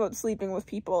thinking about sleeping with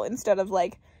people instead of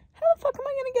like, how the fuck am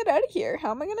I gonna get out of here?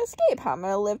 How am I gonna escape? How am I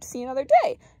gonna live to see another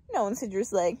day? No, instead you're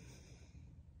just like,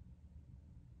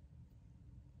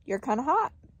 you're kind of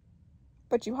hot.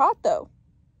 But you hot though.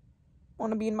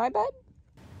 Want to be in my bed?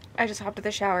 I just hopped in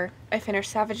the shower. I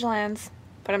finished Savage Lands,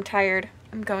 but I'm tired.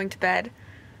 I'm going to bed.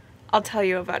 I'll tell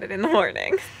you about it in the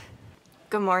morning.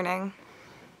 Good morning.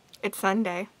 It's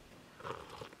Sunday.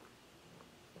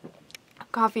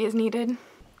 Coffee is needed.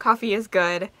 Coffee is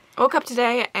good. I woke up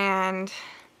today and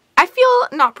I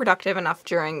feel not productive enough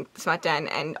during Smut Den,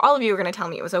 and all of you are going to tell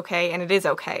me it was okay, and it is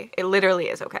okay. It literally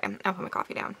is okay. I'll put my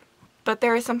coffee down. But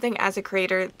there is something as a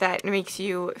creator that makes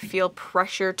you feel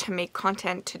pressure to make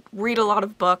content, to read a lot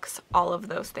of books, all of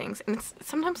those things. And it's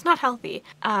sometimes not healthy.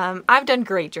 I've done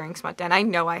great during Smut Den. I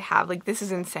know I have. Like, this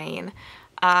is insane.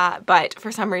 But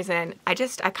for some reason, I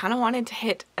kind of wanted to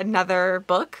hit another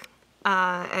book.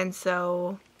 And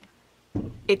so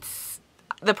it's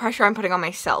the pressure I'm putting on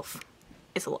myself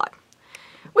is a lot.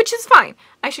 Which is fine.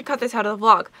 I should cut this out of the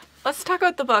vlog. Let's talk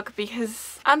about the book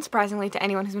because, unsurprisingly to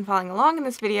anyone who's been following along in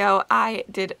this video, I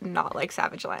did not like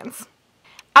Savage Lands.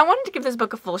 I wanted to give this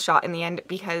book a full shot in the end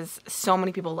because so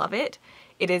many people love it.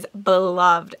 It is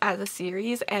beloved as a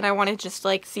series, and I wanted to just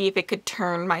like see if it could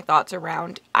turn my thoughts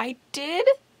around. I did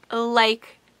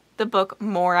like the book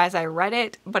more as I read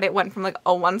it, but it went from like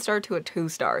a 1-star to a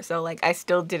 2-star, so like I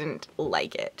still didn't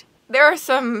like it. There are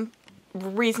some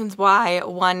reasons why,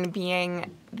 one being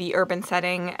the urban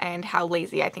setting and how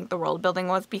lazy I think the world building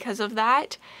was because of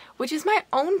that, which is my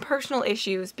own personal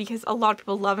issues because a lot of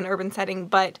people love an urban setting,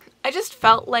 but I just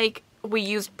felt like we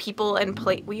used people and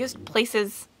we used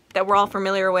places that we're all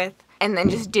familiar with and then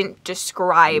just didn't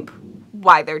describe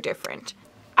why they're different.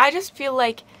 I just feel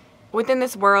like within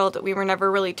this world we were never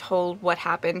really told what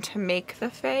happened to make the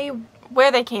Fae,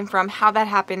 where they came from, how that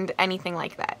happened, anything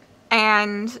like that.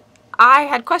 And I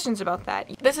had questions about that.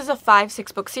 This is a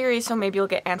 5-6 book series, so maybe you'll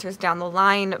get answers down the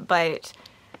line, but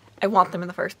I want them in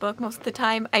the first book most of the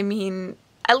time. I mean,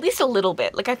 at least a little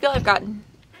bit. Like, I feel like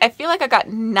I got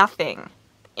nothing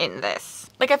in this.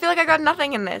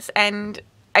 And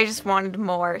I just wanted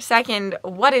more. Second,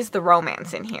 what is the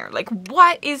romance in here? Like,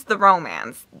 what is the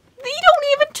romance? They don't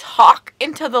even talk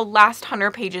into the last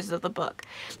 100 pages of the book.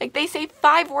 Like, they say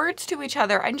 5 words to each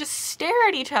other and just stare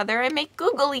at each other and make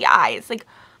googly eyes. Like,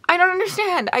 I don't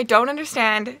understand.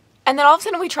 And then all of a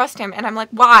sudden we trust him, and I'm like,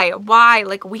 why?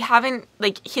 Like,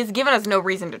 he's given us no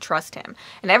reason to trust him.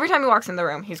 And every time he walks in the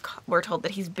room, we're told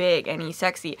that he's big and he's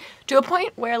sexy, to a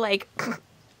point where, like,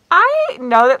 I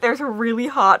know that there's really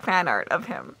hot fan art of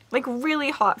him. Like,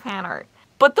 really hot fan art.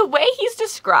 But the way he's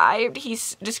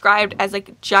described as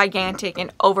like gigantic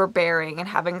and overbearing and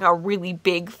having a really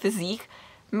big physique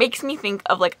makes me think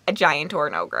of like a giant or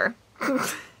an ogre.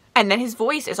 And then his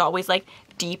voice is always like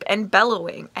deep and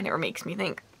bellowing, and it makes me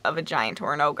think of a giant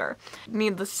or an ogre.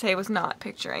 Needless to say, I was not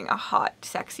picturing a hot,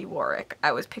 sexy Warwick.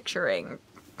 I was picturing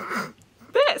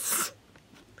this,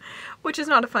 which is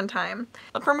not a fun time.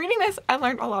 From reading this, I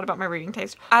learned a lot about my reading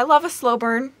taste. I love a slow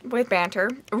burn with banter,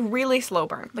 really slow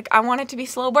burn. Like, I want it to be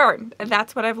slow burn.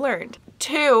 That's what I've learned.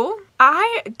 2,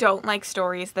 I don't like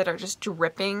stories that are just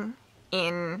dripping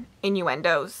in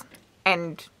innuendos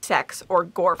and sex or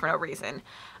gore for no reason.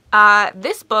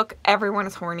 This book, everyone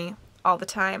is horny all the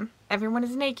time. Everyone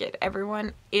is naked.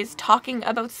 Everyone is talking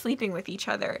about sleeping with each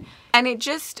other. And it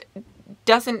just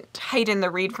doesn't heighten the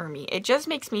read for me. It just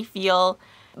makes me feel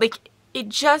like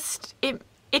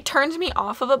it turns me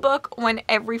off of a book when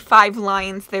every 5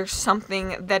 lines there's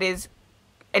something that is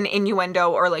an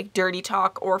innuendo or like dirty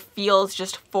talk or feels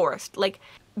just forced. Like,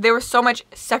 there was so much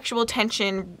sexual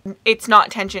tension. It's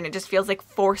not tension. It just feels like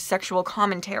forced sexual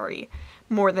commentary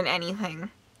more than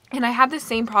anything. And I had the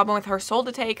same problem with Her Soul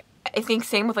to Take. I think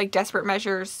same with like Desperate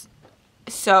Measures.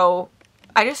 So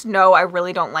I just know I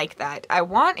really don't like that. I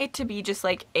want it to be just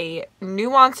like a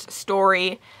nuanced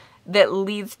story that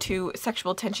leads to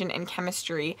sexual tension and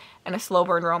chemistry and a slow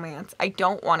burn romance. I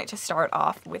don't want it to start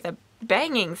off with a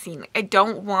banging scene. I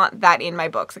don't want that in my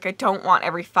books. Like, I don't want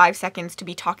every 5 seconds to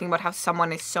be talking about how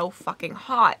someone is so fucking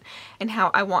hot and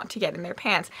how I want to get in their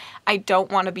pants. I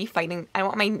don't want to be fighting. I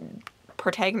want my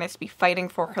protagonist be fighting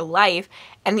for her life,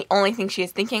 and the only thing she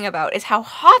is thinking about is how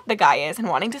hot the guy is and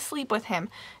wanting to sleep with him.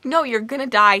 No, you're gonna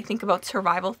die. Think about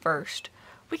survival first.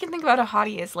 We can think about how hot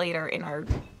he is later in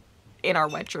our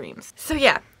wet dreams. So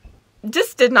yeah,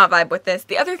 just did not vibe with this.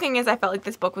 The other thing is I felt like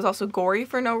this book was also gory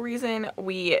for no reason.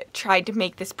 We tried to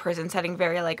make this prison setting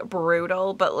very like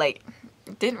brutal, but like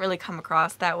it didn't really come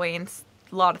across that way in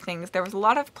a lot of things. There was a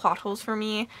lot of plot holes for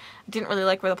me. Didn't really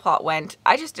like where the plot went.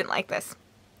 I just didn't like this.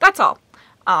 That's all.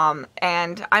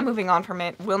 And I'm moving on from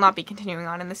it. Will not be continuing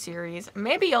on in the series.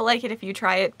 Maybe you'll like it if you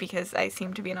try it because I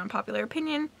seem to be an unpopular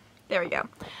opinion. There we go.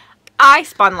 I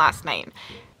spun last night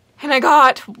and I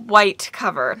got white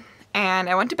cover and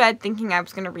I went to bed thinking I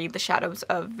was going to read The Shadows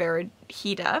of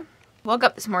Veridhida. Woke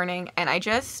up this morning and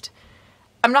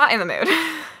I'm not in the mood.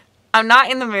 I'm not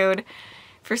in the mood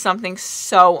for something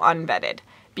so unvetted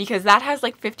because that has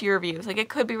like 50 reviews. Like, it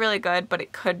could be really good, but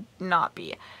it could not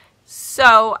be.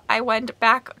 So I went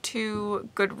back to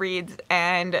Goodreads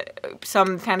and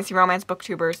some fantasy romance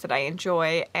booktubers that I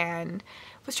enjoy and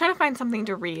was trying to find something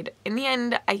to read. In the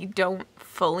end, I don't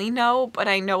fully know, but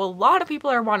I know a lot of people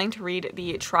are wanting to read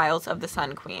The Trials of the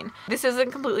Sun Queen. This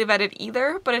isn't completely vetted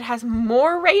either, but it has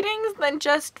more ratings than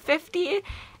just 50,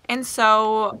 and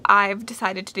so I've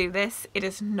decided to do this. It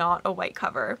is not a white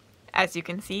cover, as you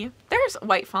can see. There's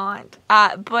white font,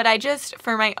 but I just,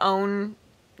 for my own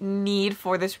need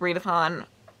for this readathon,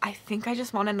 I think I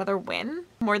just want another win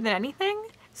more than anything.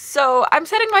 So I'm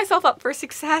setting myself up for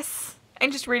success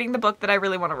and just reading the book that I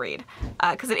really want to read,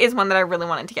 because it is one that I really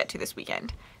wanted to get to this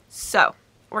weekend. So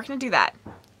we're gonna do that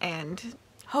and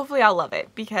hopefully I'll love it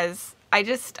because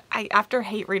after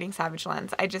hate reading Savage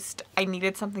Lands, I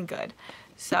needed something good.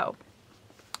 So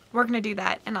we're gonna do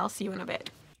that and I'll see you in a bit.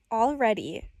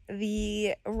 Already,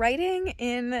 the writing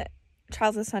in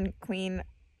Trials of the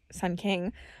Sun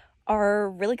King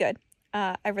are really good.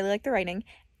 I really like the writing,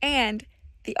 and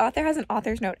the author has an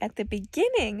author's note at the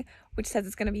beginning which says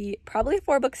it's going to be probably a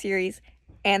 4-book series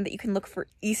and that you can look for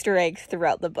Easter eggs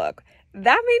throughout the book.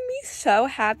 That made me so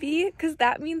happy because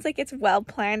that means like it's well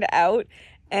planned out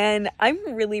and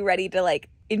I'm really ready to like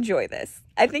enjoy this.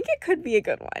 I think it could be a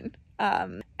good one.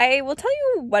 I will tell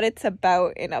you what it's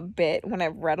about in a bit when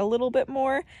I've read a little bit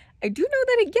more. I do know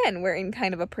that, again, we're in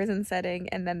kind of a prison setting,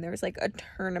 and then there's, like, a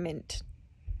tournament,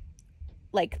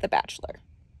 like The Bachelor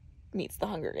meets The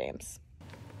Hunger Games.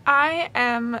 I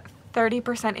am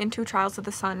 30% into Trials of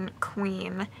the Sun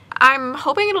Queen. I'm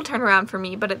hoping it'll turn around for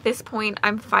me, but at this point,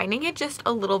 I'm finding it just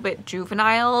a little bit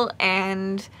juvenile,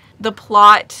 and the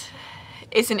plot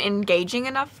isn't engaging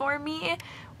enough for me.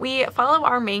 We follow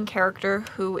our main character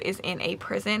who is in a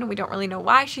prison. We don't really know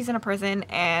why she's in a prison,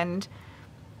 and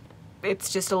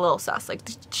it's just a little sus. Like,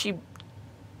 she,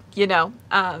 you know,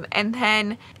 and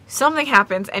then something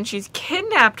happens and she's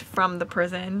kidnapped from the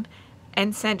prison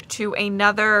and sent to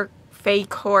another Fae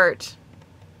court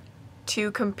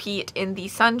to compete in the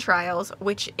Sun Trials,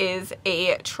 which is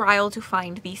a trial to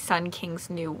find the Sun King's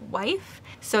new wife.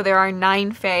 So there are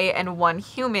 9 Fae and 1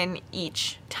 human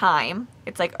each time.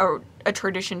 It's like a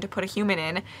tradition to put a human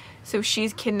in. So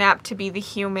she's kidnapped to be the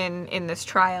human in this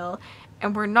trial.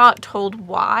 and we're not told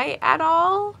why at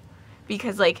all,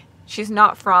 because, like, she's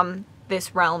not from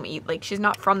this realm, like, she's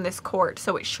not from this court,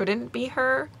 so it shouldn't be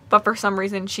her, but for some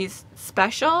reason she's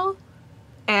special,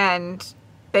 and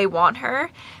they want her.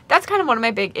 That's kind of one of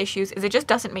my big issues, is it just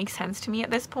doesn't make sense to me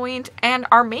at this point, and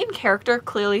our main character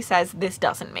clearly says this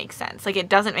doesn't make sense. Like, it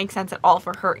doesn't make sense at all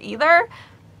for her either,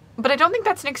 but I don't think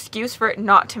that's an excuse for it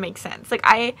not to make sense. Like,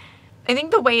 I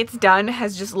think the way it's done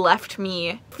has just left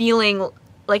me feeling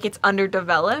like it's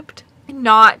underdeveloped,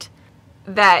 not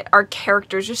that our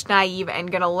character's just naive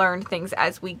and gonna learn things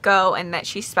as we go, and that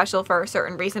she's special for a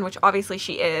certain reason, which obviously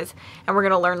she is, and we're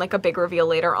gonna learn, like, a big reveal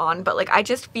later on, but, like, I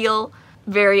just feel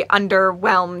very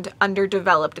underwhelmed,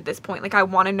 underdeveloped at this point. Like, I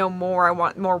want to know more. I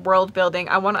want more world building.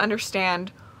 I want to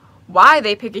understand why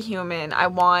they pick a human. I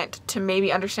want to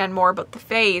maybe understand more about the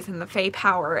Faes and the Fae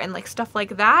power and, like, stuff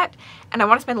like that. And I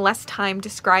want to spend less time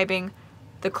describing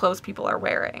the clothes people are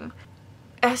wearing.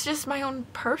 It's just my own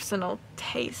personal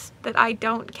taste that I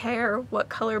don't care what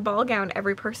color ball gown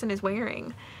every person is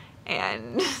wearing.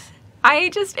 And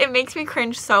it makes me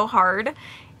cringe so hard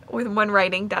when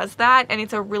writing does that, and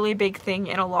it's a really big thing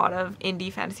in a lot of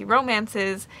indie fantasy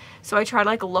romances, so I try to,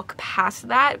 like, look past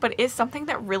that, but it is something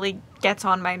that really gets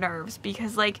on my nerves,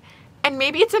 because, like, and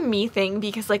maybe it's a me thing,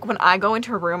 because, like, when I go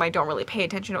into a room, I don't really pay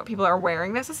attention to what people are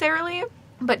wearing necessarily,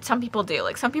 but some people do.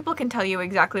 Like, some people can tell you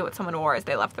exactly what someone wore as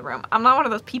they left the room. I'm not one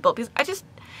of those people, because it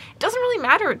doesn't really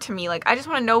matter to me. Like, I just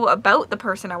want to know about the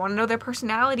person. I want to know their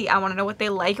personality. I want to know what they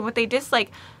like and what they dislike,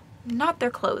 not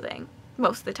their clothing.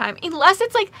 Most of the time, unless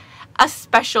it's, like, a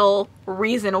special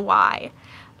reason why.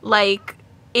 Like,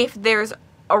 if there's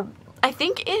I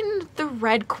think in the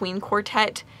Red Queen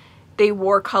Quartet, they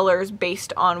wore colors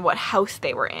based on what house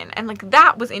they were in, and, like,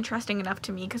 that was interesting enough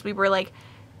to me, because we were, like,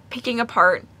 picking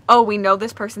apart, oh, we know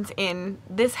this person's in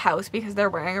this house because they're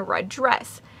wearing a red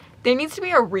dress. There needs to be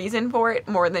a reason for it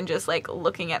more than just, like,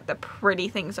 looking at the pretty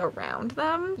things around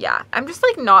them. Yeah, I'm just,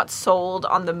 like, not sold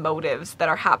on the motives that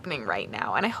are happening right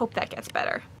now, and I hope that gets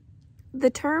better. The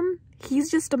term,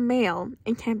 "he's just a male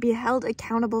and can't be held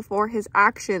accountable for his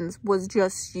actions," was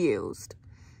just used.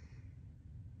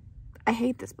 I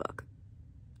hate this book.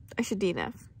 I should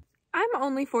DNF. I'm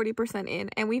only 40% in,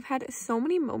 and we've had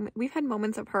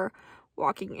moments of her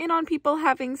walking in on people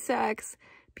having sex,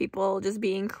 people just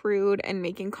being crude and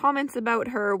making comments about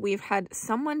her. We've had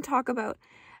someone talk about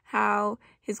how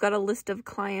he's got a list of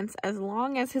clients as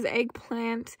long as his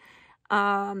eggplant.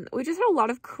 We just had a lot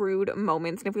of crude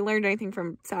moments, and if we learned anything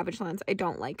from Savage Lands, I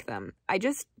don't like them. I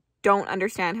just don't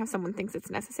understand how someone thinks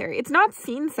it's necessary. It's not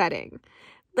scene setting.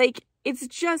 Like, it's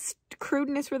just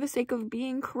crudeness for the sake of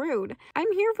being crude.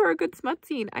 I'm here for a good smut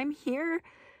scene. I'm here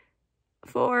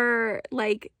for,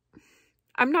 like,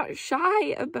 I'm not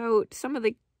shy about some of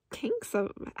the kinks I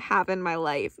have in my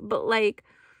life, but, like,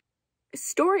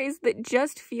 stories that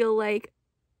just feel like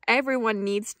everyone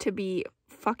needs to be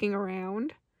fucking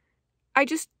around. I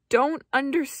just don't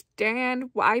understand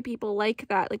why people like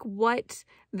that, like, what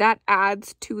that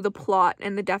adds to the plot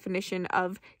and the definition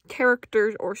of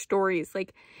characters or stories.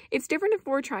 Like, it's different if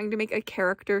we're trying to make a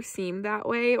character seem that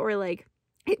way, or, like,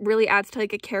 it really adds to,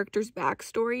 like, a character's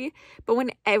backstory, but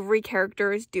when every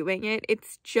character is doing it,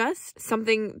 it's just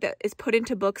something that is put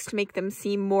into books to make them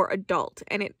seem more adult,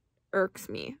 and it irks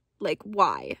me. Like,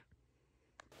 why?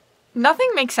 Nothing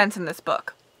makes sense in this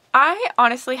book. I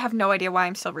honestly have no idea why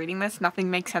I'm still reading this. Nothing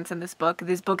makes sense in this book.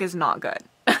 This book is not good.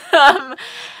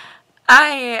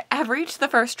 I have reached the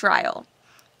first trial,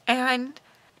 and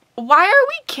why are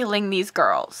we killing these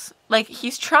girls? Like,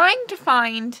 he's trying to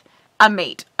find a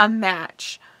mate, a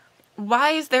match.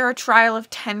 Why is there a trial of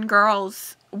 10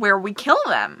 girls where we kill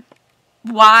them?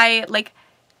 Why? Like,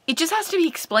 it just has to be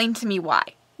explained to me why.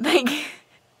 Like,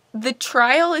 the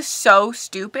trial is so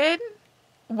stupid,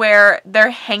 where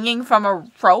they're hanging from a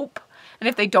rope, and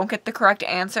if they don't get the correct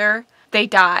answer, they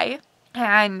die.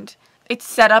 And it's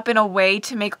set up in a way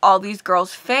to make all these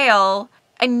girls fail,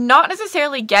 and not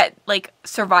necessarily get, like,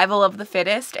 survival of the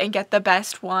fittest and get the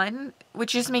best one,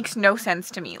 which just makes no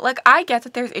sense to me. Like, I get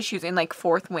that there's issues in, like,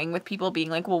 Fourth Wing with people being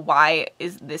like, well, why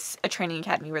is this a training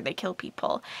academy where they kill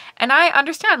people? And I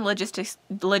understand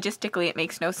logistically it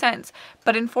makes no sense.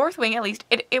 But in Fourth Wing, at least,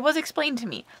 it was explained to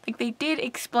me. Like, they did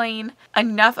explain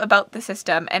enough about the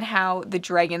system and how the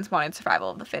dragons wanted survival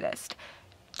of the fittest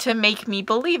to make me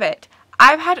believe it.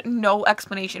 I've had no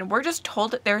explanation. We're just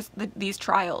told that there's these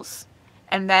trials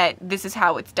and that this is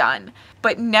how it's done,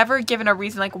 but never given a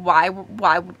reason, like, why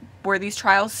were these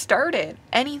trials started,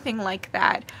 anything like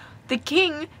that. The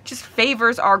king just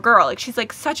favors our girl. Like, she's,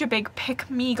 like, such a big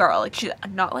pick-me girl. Like, she's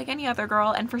not like any other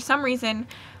girl, and for some reason,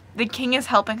 the king is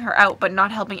helping her out, but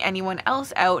not helping anyone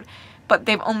else out. but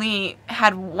they've only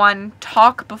had one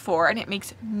talk before, and it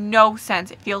makes no sense.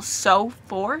 It feels so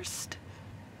forced.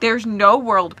 There's no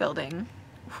world building.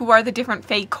 Who are the different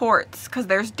Fae courts? Because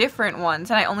there's different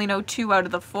ones, and I only know 2 out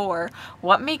of the 4.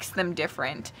 What makes them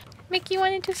different? Mickey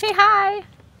wanted to say hi.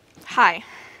 Hi.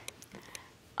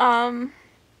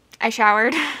 I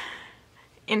showered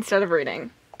instead of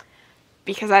reading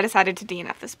because I decided to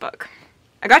DNF this book.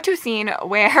 I got to a scene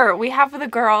where we have the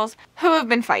girls who have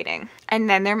been fighting, and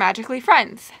then they're magically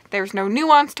friends. There's no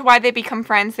nuance to why they become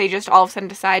friends. They just all of a sudden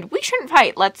decide, we shouldn't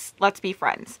fight, let's be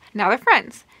friends. Now they're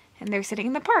friends, and they're sitting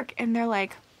in the park, and they're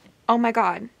like, oh my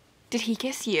god, did he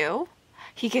kiss you?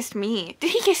 He kissed me. Did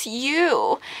he kiss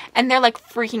you? And they're like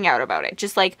freaking out about it.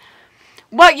 Just like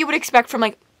what you would expect from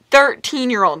like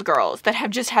 13-year-old girls that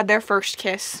have just had their first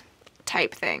kiss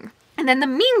type thing. And then the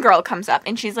mean girl comes up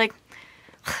and she's like,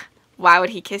 why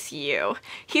would he kiss you?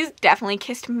 He's definitely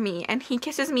kissed me, and he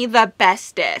kisses me the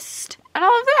bestest. And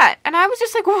all of that. And I was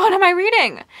just like, what am I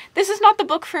reading? This is not the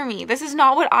book for me. This is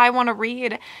not what I want to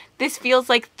read. This feels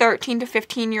like 13 to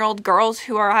 15-year-old girls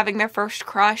who are having their first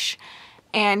crush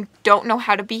and don't know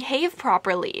how to behave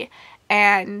properly.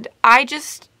 And I'm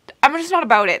just not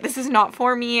about it. This is not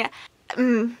for me.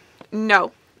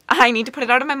 No. I need to put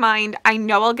it out of my mind. I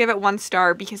know I'll give it 1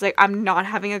 star because, like, I'm not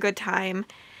having a good time.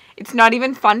 It's not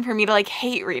even fun for me to, like,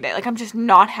 hate read it. Like, I'm just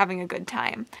not having a good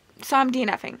time. So I'm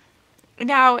DNFing.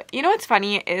 Now, you know what's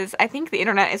funny is I think the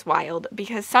internet is wild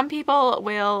because some people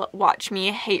will watch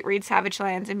me hate read Savage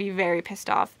Lands and be very pissed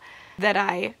off that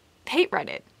I hate read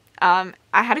it. I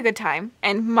had a good time,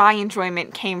 and my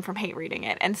enjoyment came from hate reading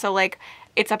it. And so, like,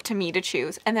 it's up to me to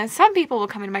choose. And then some people will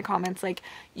come into my comments like,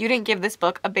 you didn't give this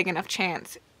book a big enough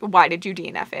chance. Why did you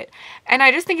DNF it? And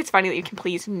I just think it's funny that you can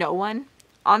please no one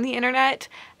on the internet.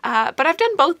 But I've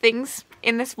done both things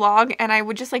in this vlog, and I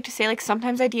would just like to say, like,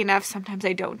 sometimes I DNF, sometimes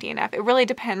I don't DNF. It really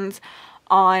depends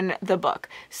on the book.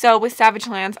 So with Savage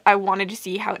Lands, I wanted to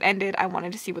see how it ended. I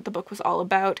wanted to see what the book was all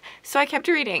about. So I kept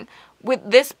reading. With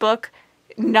this book,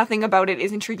 nothing about it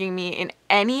is intriguing me in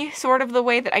any sort of the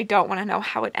way that I don't want to know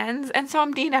how it ends, and so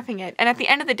I'm DNFing it. And at the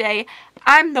end of the day,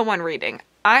 I'm the one reading.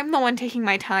 I'm the one taking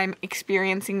my time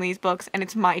experiencing these books, and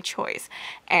it's my choice.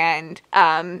 And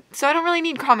so I don't really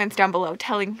need comments down below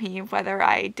telling me whether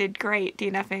I did great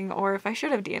DNFing or if I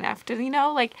should have DNF'd. You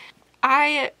know, like,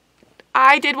 I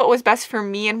did what was best for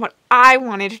me and what I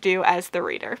wanted to do as the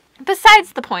reader.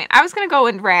 Besides the point, I was going to go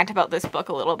and rant about this book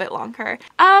a little bit longer.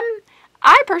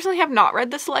 I personally have not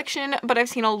read the selection, but I've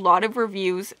seen a lot of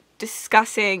reviews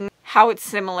discussing how it's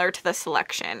similar to the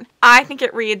selection. I think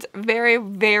it reads very,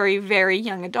 very, very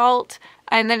young adult,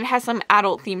 and then it has some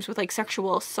adult themes with like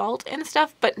sexual assault and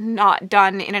stuff, but not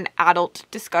done in an adult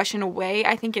discussion way.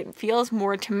 I think it feels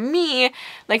more to me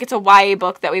like it's a YA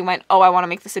book that we went, oh, I want to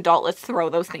make this adult, let's throw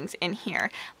those things in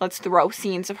here. Let's throw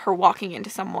scenes of her walking into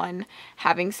someone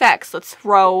having sex. Let's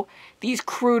throw these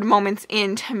crude moments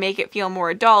in to make it feel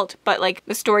more adult, but like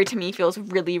the story to me feels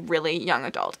really, really young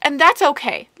adult. And that's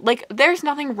okay. Like, there's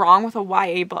nothing wrong with a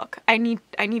YA book. I need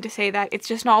to say that. It's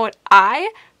just not what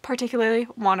I particularly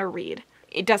want to read.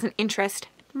 It doesn't interest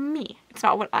me. It's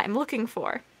not what I'm looking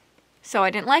for. So I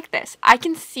didn't like this. I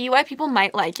can see why people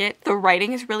might like it. The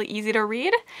writing is really easy to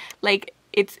read. Like,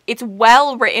 it's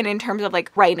well written in terms of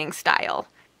like writing style.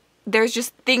 There's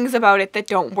just things about it that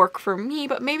don't work for me,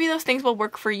 but maybe those things will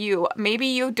work for you. Maybe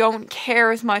you don't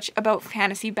care as much about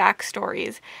fantasy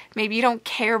backstories. Maybe you don't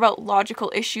care about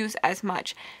logical issues as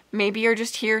much. Maybe you're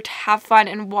just here to have fun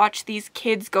and watch these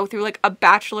kids go through like a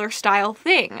Bachelor style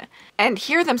thing and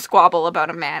hear them squabble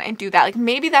about a man and do that. Like,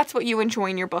 maybe that's what you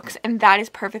enjoy in your books, and that is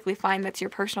perfectly fine. That's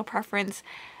your personal preference.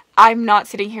 I'm not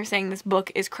sitting here saying this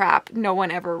book is crap. No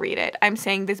one ever read it. I'm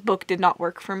saying this book did not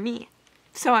work for me.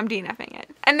 So I'm DNFing it.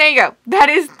 And there you go. That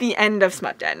is the end of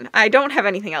Smut Den. I don't have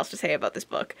anything else to say about this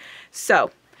book.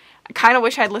 So I kind of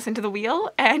wish I'd listened to the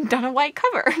wheel and done a white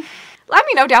cover. Let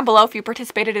me know down below if you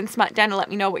participated in Smut Den and let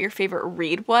me know what your favorite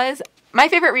read was. My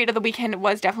favorite read of the weekend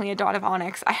was definitely A Dawn of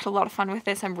Onyx. I had a lot of fun with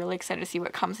this. I'm really excited to see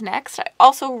what comes next. I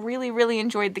also really, really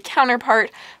enjoyed the counterpart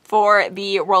for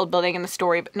the world building and the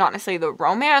story, but not necessarily the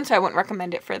romance, so I wouldn't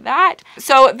recommend it for that.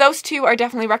 So those two are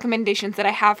definitely recommendations that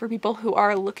I have for people who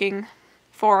are looking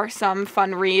for some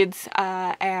fun reads,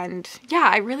 and yeah,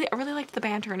 I really liked the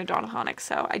banter in A Dawn of Onyx,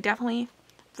 so I definitely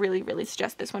really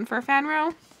suggest this one for a fan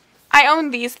row. I own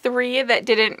these 3 that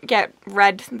didn't get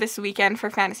read this weekend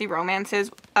for fantasy romances.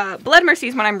 Blood Mercy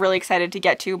is one I'm really excited to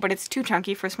get to, but it's too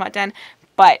chunky for Smut Den,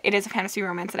 but it is a fantasy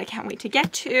romance that I can't wait to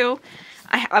get to.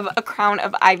 I have A Crown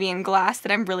of Ivy and Glass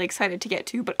that I'm really excited to get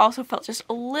to, but also felt just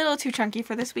a little too chunky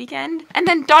for this weekend. And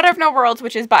then Daughter of No Worlds,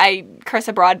 which is by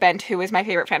Carissa Broadbent, who is my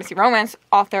favorite fantasy romance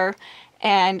author,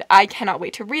 and I cannot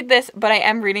wait to read this, but I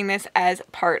am reading this as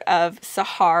part of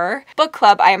Sahar Book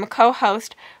Club. I am a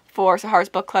co-host for Sahar's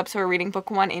Book Club, so we're reading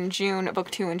book 1 in June, book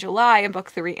 2 in July, and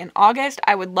book 3 in August.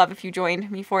 I would love if you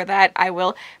joined me for that. I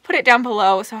will put it down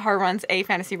below. Sahar runs a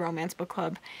fantasy romance book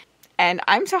club, and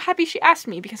I'm so happy she asked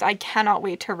me because I cannot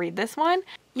wait to read this one.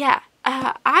 Yeah,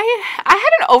 I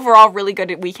had an overall really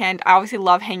good weekend. I obviously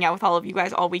love hanging out with all of you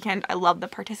guys all weekend. I love the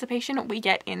participation we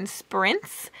get in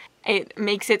sprints. It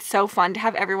makes it so fun to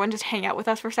have everyone just hang out with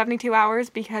us for 72 hours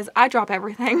because I drop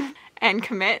everything and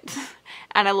commit.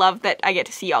 And I love that I get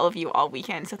to see all of you all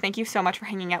weekend. So thank you so much for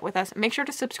hanging out with us. Make sure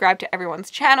to subscribe to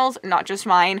everyone's channels, not just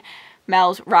mine,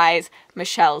 Mel's, Rise,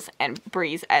 Michelle's, and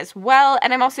Bree's as well.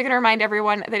 And I'm also going to remind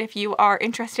everyone that if you are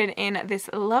interested in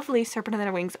this lovely Serpent of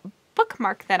the Wings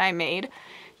bookmark that I made,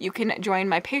 you can join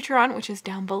my Patreon, which is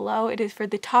down below. It is for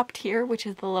the top tier, which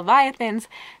is the Leviathans.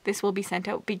 This will be sent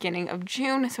out beginning of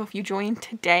June, so if you join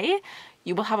today,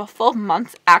 you will have a full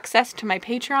month's access to my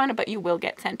Patreon, but you will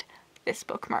get sent this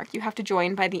bookmark. You have to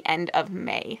join by the end of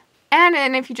May.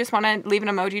 And if you just want to leave an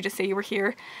emoji, just say you were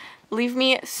here, leave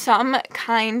me some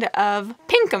kind of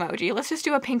pink emoji. Let's just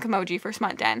do a pink emoji for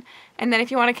Smut Den. And then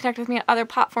if you want to connect with me on other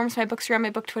platforms, my Bookstagram, my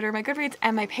Book Twitter, my Goodreads,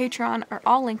 and my Patreon are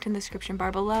all linked in the description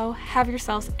bar below. Have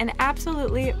yourselves an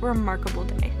absolutely remarkable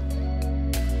day.